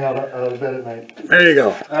from rolling out of bed at night. There you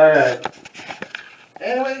go. All right.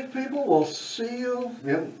 Anyway, people, we'll see you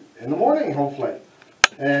in the morning, hopefully.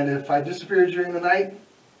 And if I disappear during the night,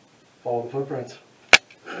 follow the footprints.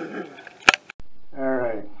 All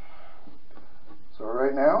right. So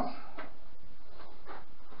right now,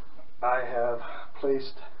 I have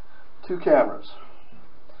placed 2 cameras.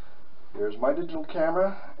 There's my digital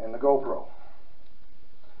camera and the GoPro.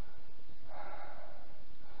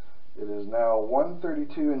 It is now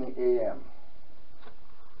 1:32 in the AM.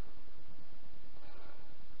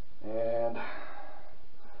 And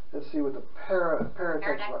let's see what the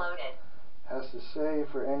Paratech loaded. has to say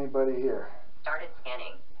for anybody here. Started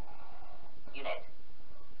scanning. Unit.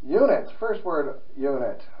 Unit, first word,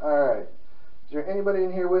 unit. Alright. Is there anybody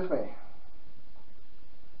in here with me?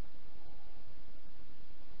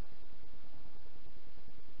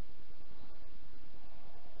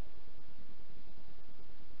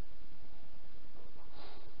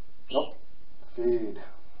 Nope. Feed.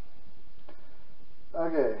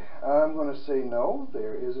 Okay, I'm going to say no,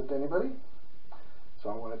 there isn't anybody. So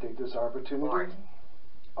I'm going to take this opportunity.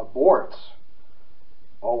 Abort.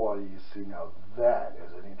 Oh, well, you see, now that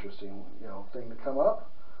is an interesting, thing to come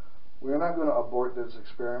up. We're not going to abort this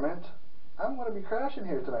experiment. I'm going to be crashing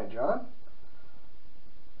here tonight, John.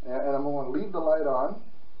 And I'm going to leave the light on.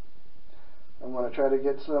 I'm going to try to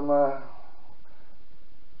get some,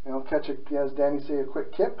 catch a, as Danny say, a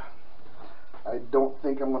quick kip. I don't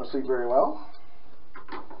think I'm going to sleep very well.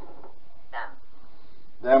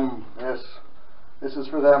 Them, yes. This is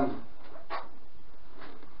for them.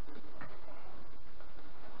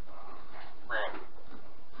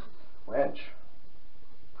 Wench.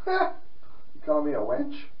 You call me a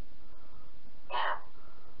wench?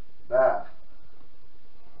 Bath.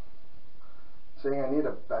 Saying I need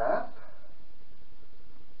a bath?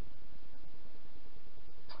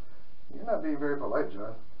 You're not being very polite,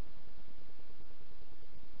 John.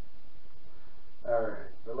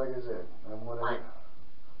 Alright, but like I said, I'm going to...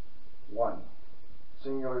 1.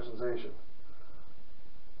 Singular sensation.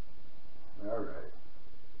 Alright.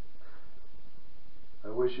 I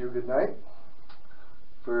wish you good night.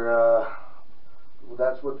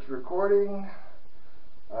 That's what's recording.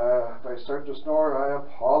 If I start to snore, I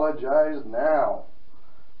apologize now.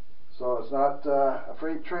 So it's not a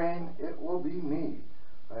freight train, it will be me.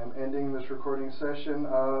 I am ending this recording session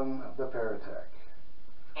on the Paratech.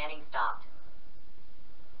 Scanning stopped.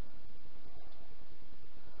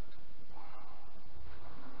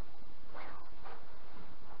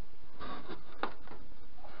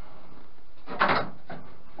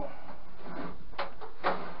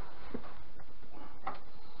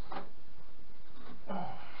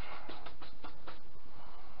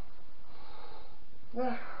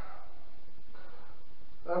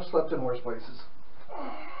 I've slept in worse places.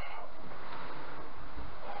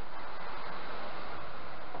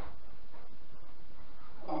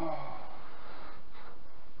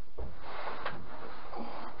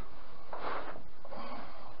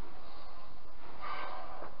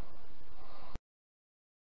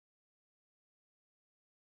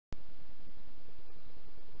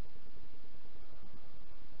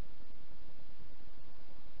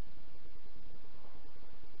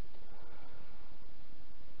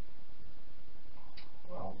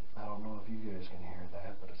 Well, I don't know if you guys can hear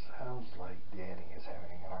that, but it sounds like Danny is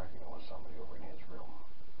having an argument with somebody over in his room.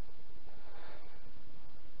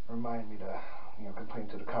 Remind me to, complain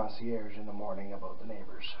to the concierge in the morning about the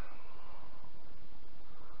neighbors.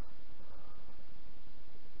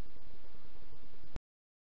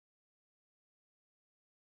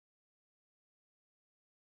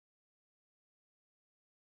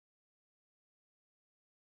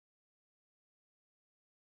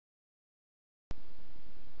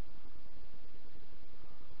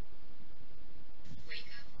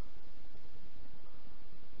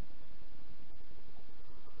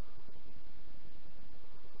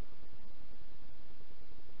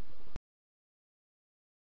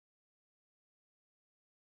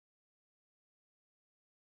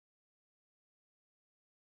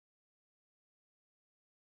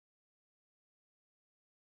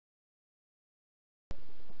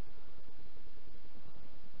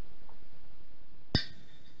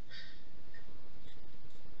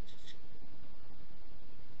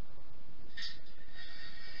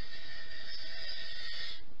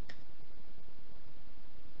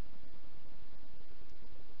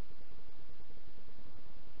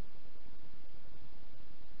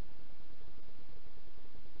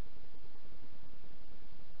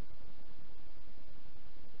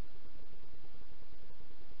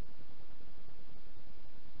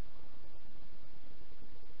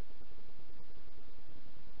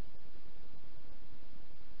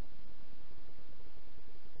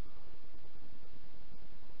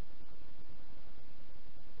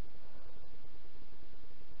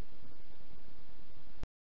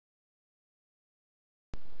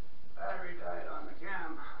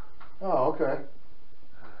 Oh, okay.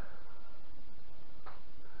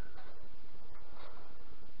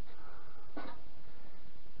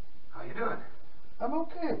 How you doing? I'm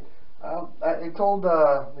okay. I told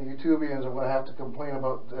the Utubians I'm going to have to complain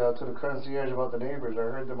about to the concierge about the neighbors. I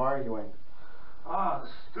heard them arguing. Oh, the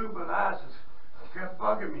stupid asses kept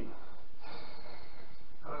bugging me.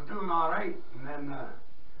 I was doing all right, and then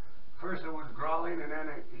first it was growling, and then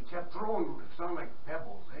he kept throwing what sounded like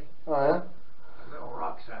pebbles, eh? Oh, yeah? Little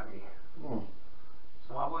rocks at me. Hmm.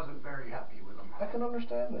 So I wasn't very happy with him. I can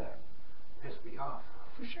understand that. Pissed me off.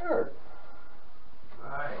 For sure. All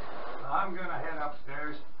right, well, I'm gonna head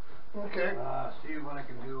upstairs. Okay. See what I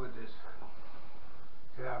can do with this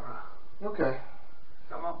camera. Okay.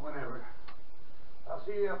 Come up whenever. I'll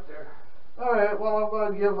see you up there. All right. Well, I'm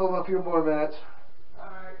going to give them a few more minutes. All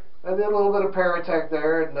right. I did a little bit of paratech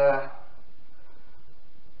there, and I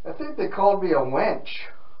think they called me a wench.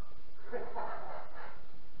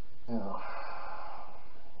 Oh.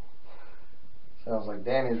 Sounds like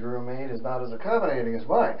Danny's roommate is not as accommodating as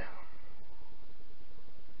mine.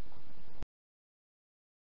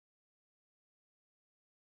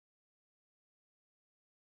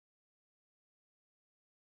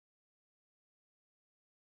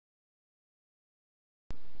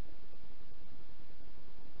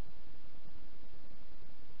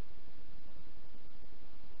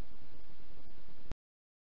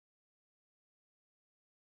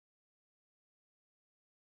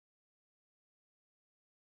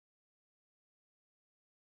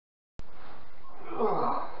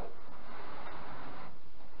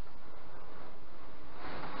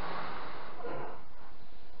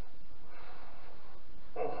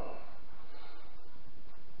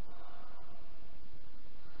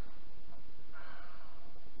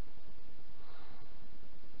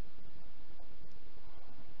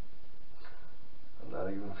 I'm not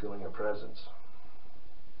even feeling a presence.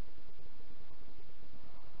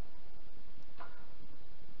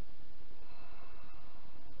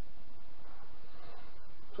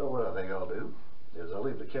 So what I think I'll do is I'll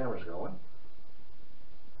leave the cameras going,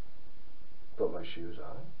 put my shoes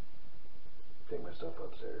on, take my stuff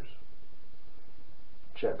upstairs,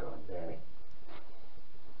 check on Danny.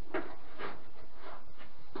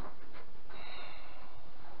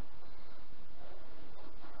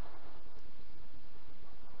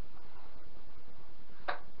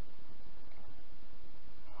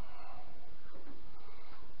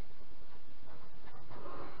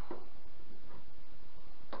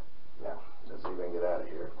 Now, let's see if I can get out of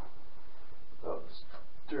here without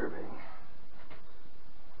disturbing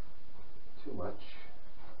too much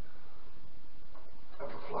of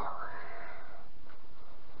a flower.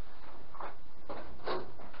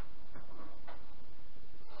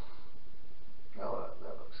 Oh,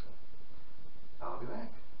 that looks good. I'll be back.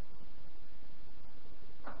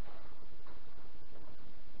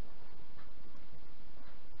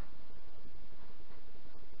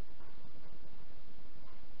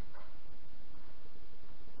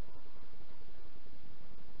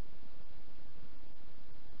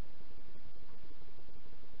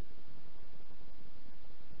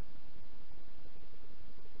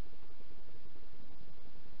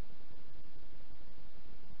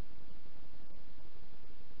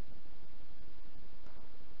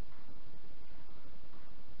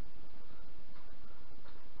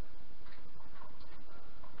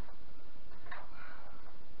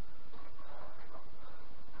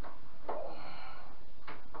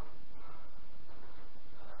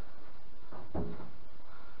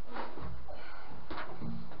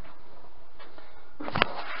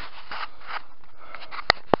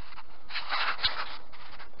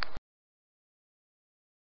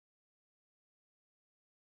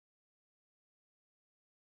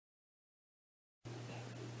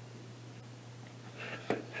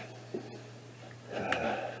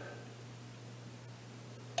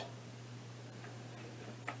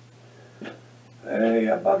 Hey, you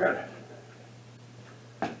bugger.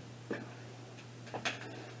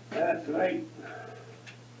 That's right.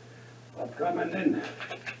 I'm coming in.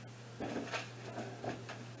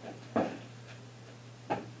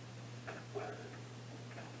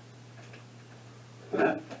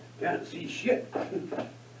 Can't see shit.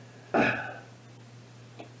 Oh,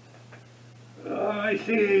 I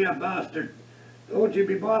see you bastard. Don't you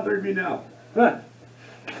be bothering me now. I'm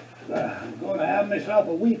going to have myself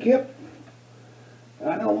a weak hip.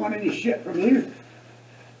 I don't want any shit from you.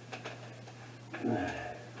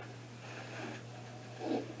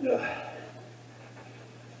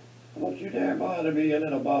 Don't you dare bother me, you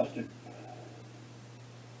little bastard.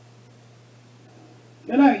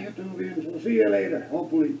 Good night, you two beans. We'll see you later,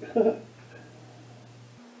 hopefully.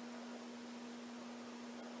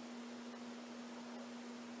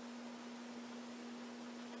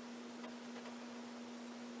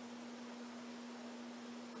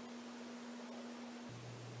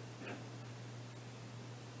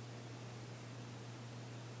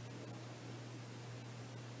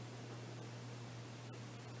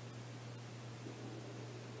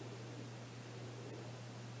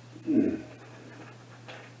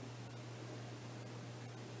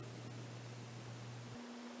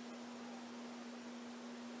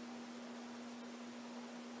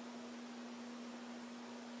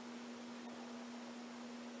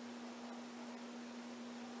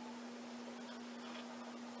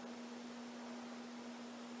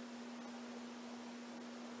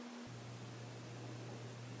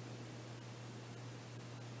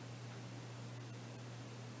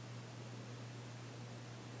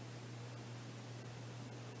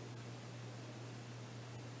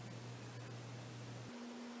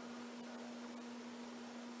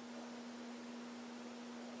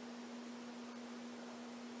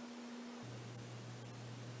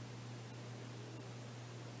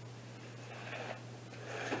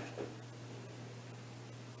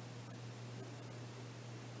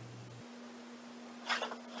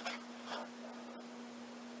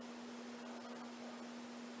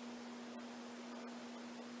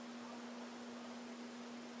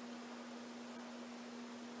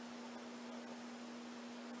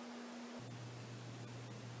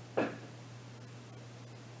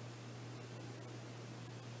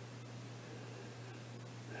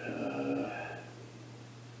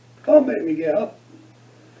 Don't make me get up.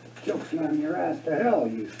 Choke slam your ass to hell,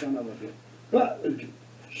 you son of a bitch. But,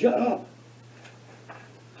 shut up.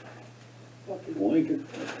 Fucking wanker.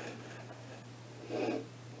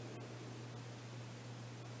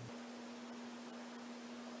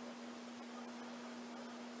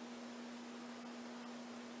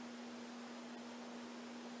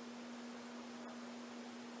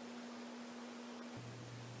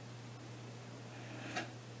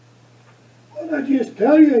 What did I just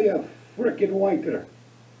tell you, you frickin' wanker?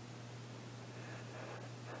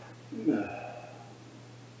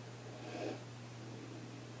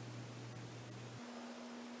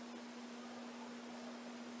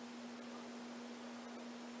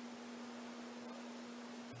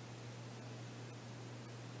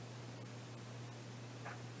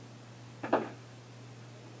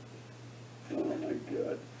 Oh my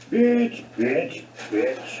God. Bitch, bitch,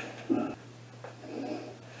 bitch.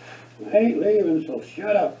 I ain't leaving, so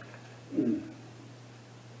shut up.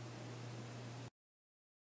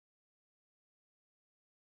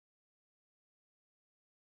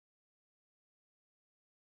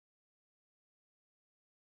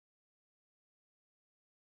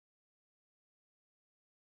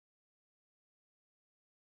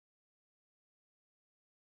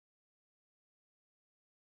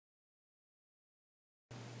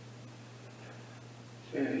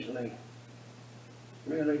 Seriously?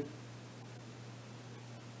 Really?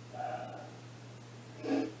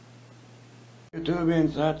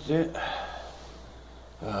 YouTubians, that's it.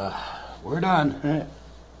 We're done.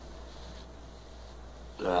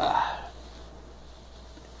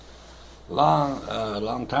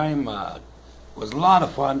 Long time. Was a lot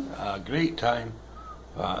of fun. Great time.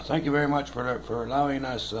 Thank you very much for allowing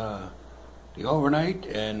us the overnight,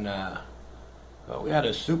 and we had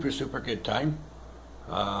a super good time.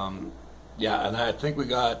 Yeah, and I think we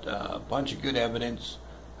got a bunch of good evidence.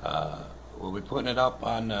 We'll be putting it up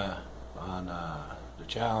on the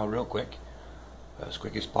channel real quick as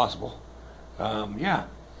possible. Yeah,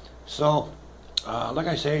 so like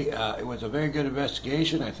I say, it was a very good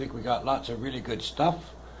investigation. I think we got lots of really good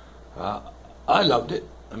stuff. I loved it.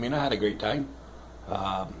 I mean, I had a great time.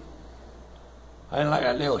 I didn't like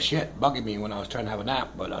that little shit bugging me when I was trying to have a nap,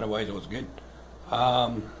 but otherwise it was good.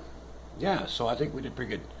 Yeah, so I think we did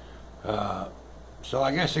pretty good. So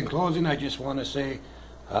I guess in closing, I just want to say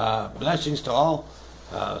blessings to all.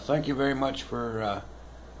 Thank you very much for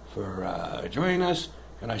joining us,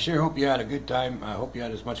 and I sure hope you had a good time. I hope you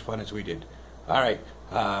had as much fun as we did. All right,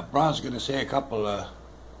 Bron's going to say a couple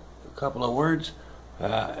of words,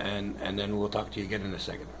 and then we'll talk to you again in a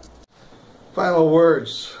second. Final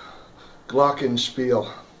words. Glockenspiel.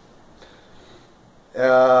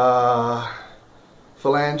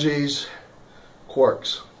 Phalanges.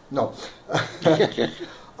 Quarks. No.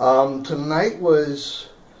 Tonight was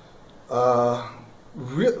a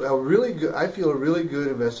really good. I feel a really good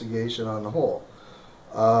investigation on the whole.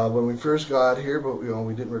 When we first got here, but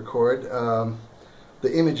we didn't record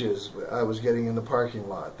the images I was getting in the parking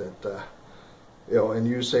lot. That and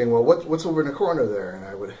you were saying, well, what's over in the corner there? And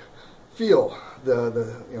I would feel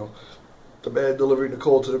the man delivering the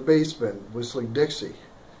coal to the basement, whistling Dixie.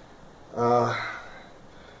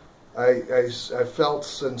 I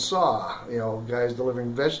felt and saw, guys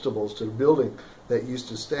delivering vegetables to the building that used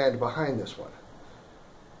to stand behind this one.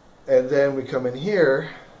 And then we come in here,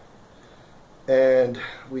 and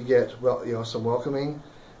we get, some welcoming,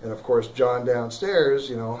 and of course John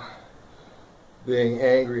downstairs, being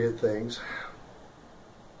angry at things.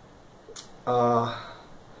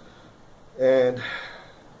 And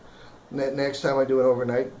next time I do an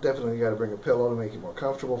overnight, definitely got to bring a pillow to make it more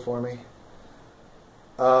comfortable for me.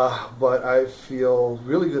 But I feel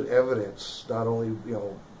really good evidence, not only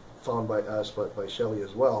found by us but by Shelley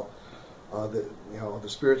as well, that the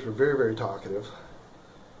spirits were very talkative.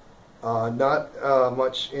 Not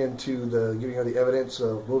much into the giving of the evidence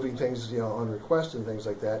of moving things on request and things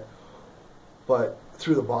like that, but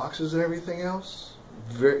through the boxes and everything else,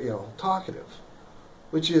 very talkative,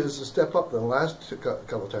 which is a step up than the last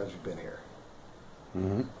couple of times we've been here.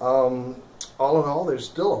 Mm-hmm. All in all, there's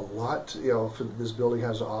still a lot for this building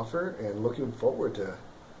has to offer, and looking forward to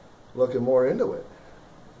looking more into it.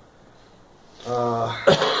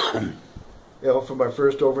 For my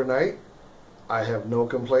first overnight, I have no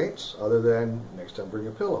complaints other than next time bring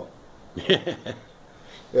a pillow.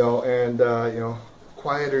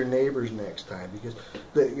 Quieter neighbors next time, because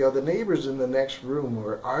the neighbors in the next room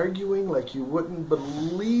were arguing like you wouldn't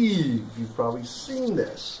believe. You've probably seen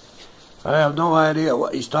this. I have no idea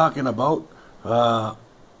what he's talking about.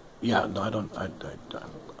 Yeah, no, I don't. I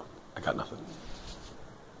got nothing.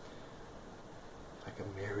 Like a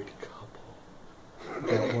married couple.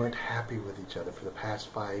 that weren't happy with each other for the past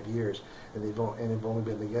 5 years, and they've only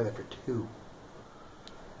been together for 2.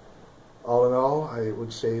 All in all, I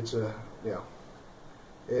would say it's a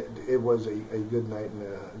it was a good night and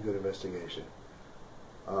a good investigation.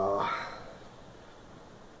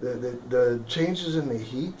 The changes in the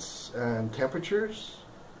heats and temperatures,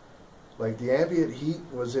 like the ambient heat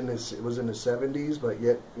was in the 70s, but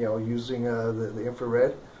yet using the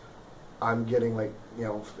infrared, I'm getting like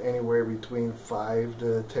anywhere between 5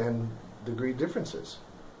 to 10 degree differences.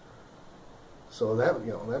 So that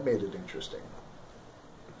that made it interesting.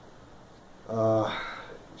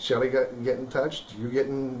 Shelly getting touched, you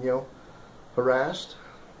getting harassed,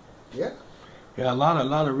 yeah. Yeah, a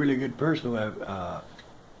lot of really good personal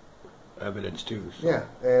evidence too. So. Yeah,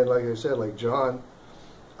 and like I said, like John,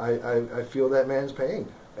 I feel that man's pain,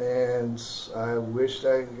 and I wish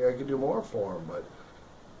I could do more for him, but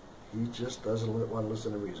he just doesn't want to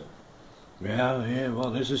listen to reason. Yeah, well,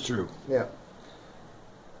 this is true. Yeah.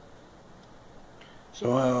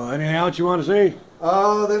 So, anything else you want to say?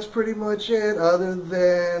 That's pretty much it. Other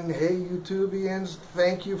than, hey, YouTubians,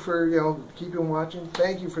 thank you for keeping watching.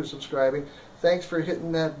 Thank you for subscribing. Thanks for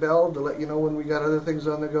hitting that bell to let you know when we got other things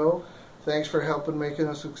on the go. Thanks for helping making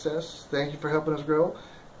a success. Thank you for helping us grow,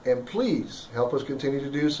 and please help us continue to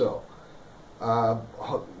do so.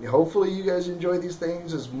 Hopefully, you guys enjoy these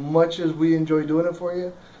things as much as we enjoy doing it for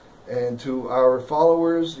you. And to our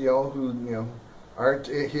followers, who aren't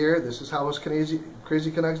here, this is how us crazy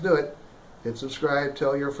Canucks do it. Hit subscribe,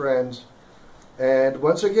 tell your friends, and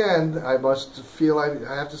once again, I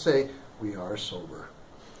have to say, we are sober.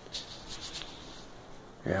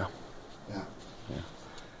 Yeah.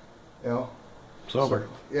 Sober.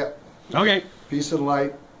 So, yeah. Okay. Peace and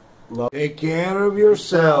light. Love. Take care of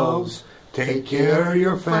yourselves. Take care of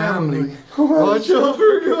your family. Watch out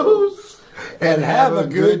for ghosts. And have a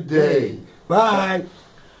good day. Bye.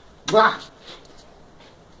 Bye.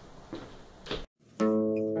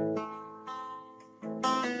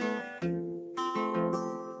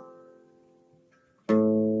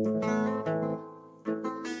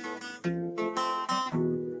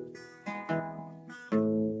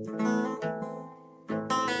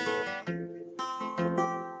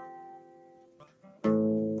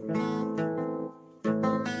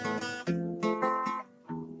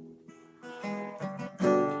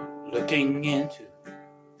 Looking into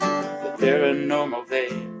the paranormal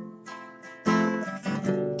veil.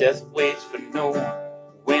 Death waits for no one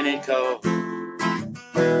when it calls.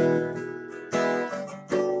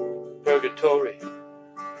 Purgatory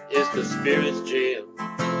is the spirit's jail,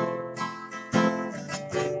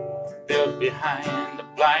 built behind the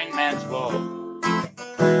blind man's wall.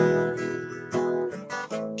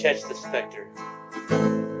 Catch the specter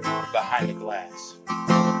behind the glass.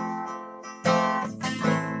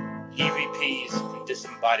 He repeats in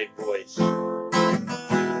disembodied voice.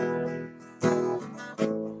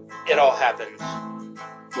 It all happens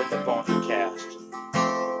when the bones are cast.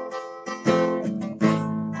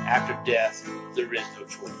 After death, there is no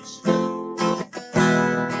choice.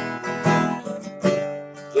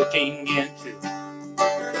 Looking into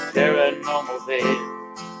the paranormal veil.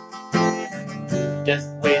 Death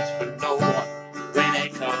waits for no one when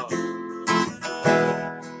it calls.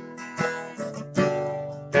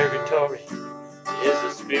 Purgatory is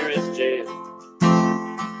the spirit's jail,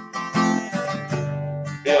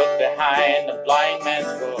 built behind the blind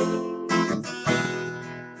man's wall.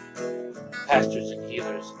 Pastors and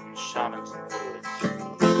healers and shamans and druids.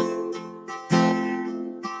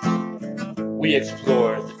 We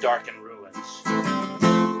explore the darkened ruins.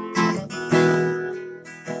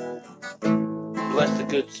 Bless the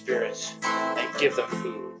good spirits and give them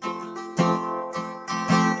food.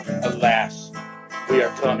 Alas, we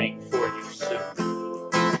are coming for you soon.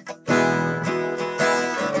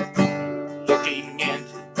 Looking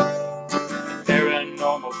into the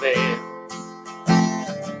paranormal veil.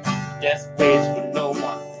 Death waits for no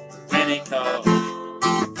one when it calls.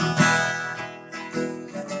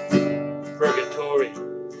 Purgatory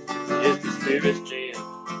is the spirit's jail,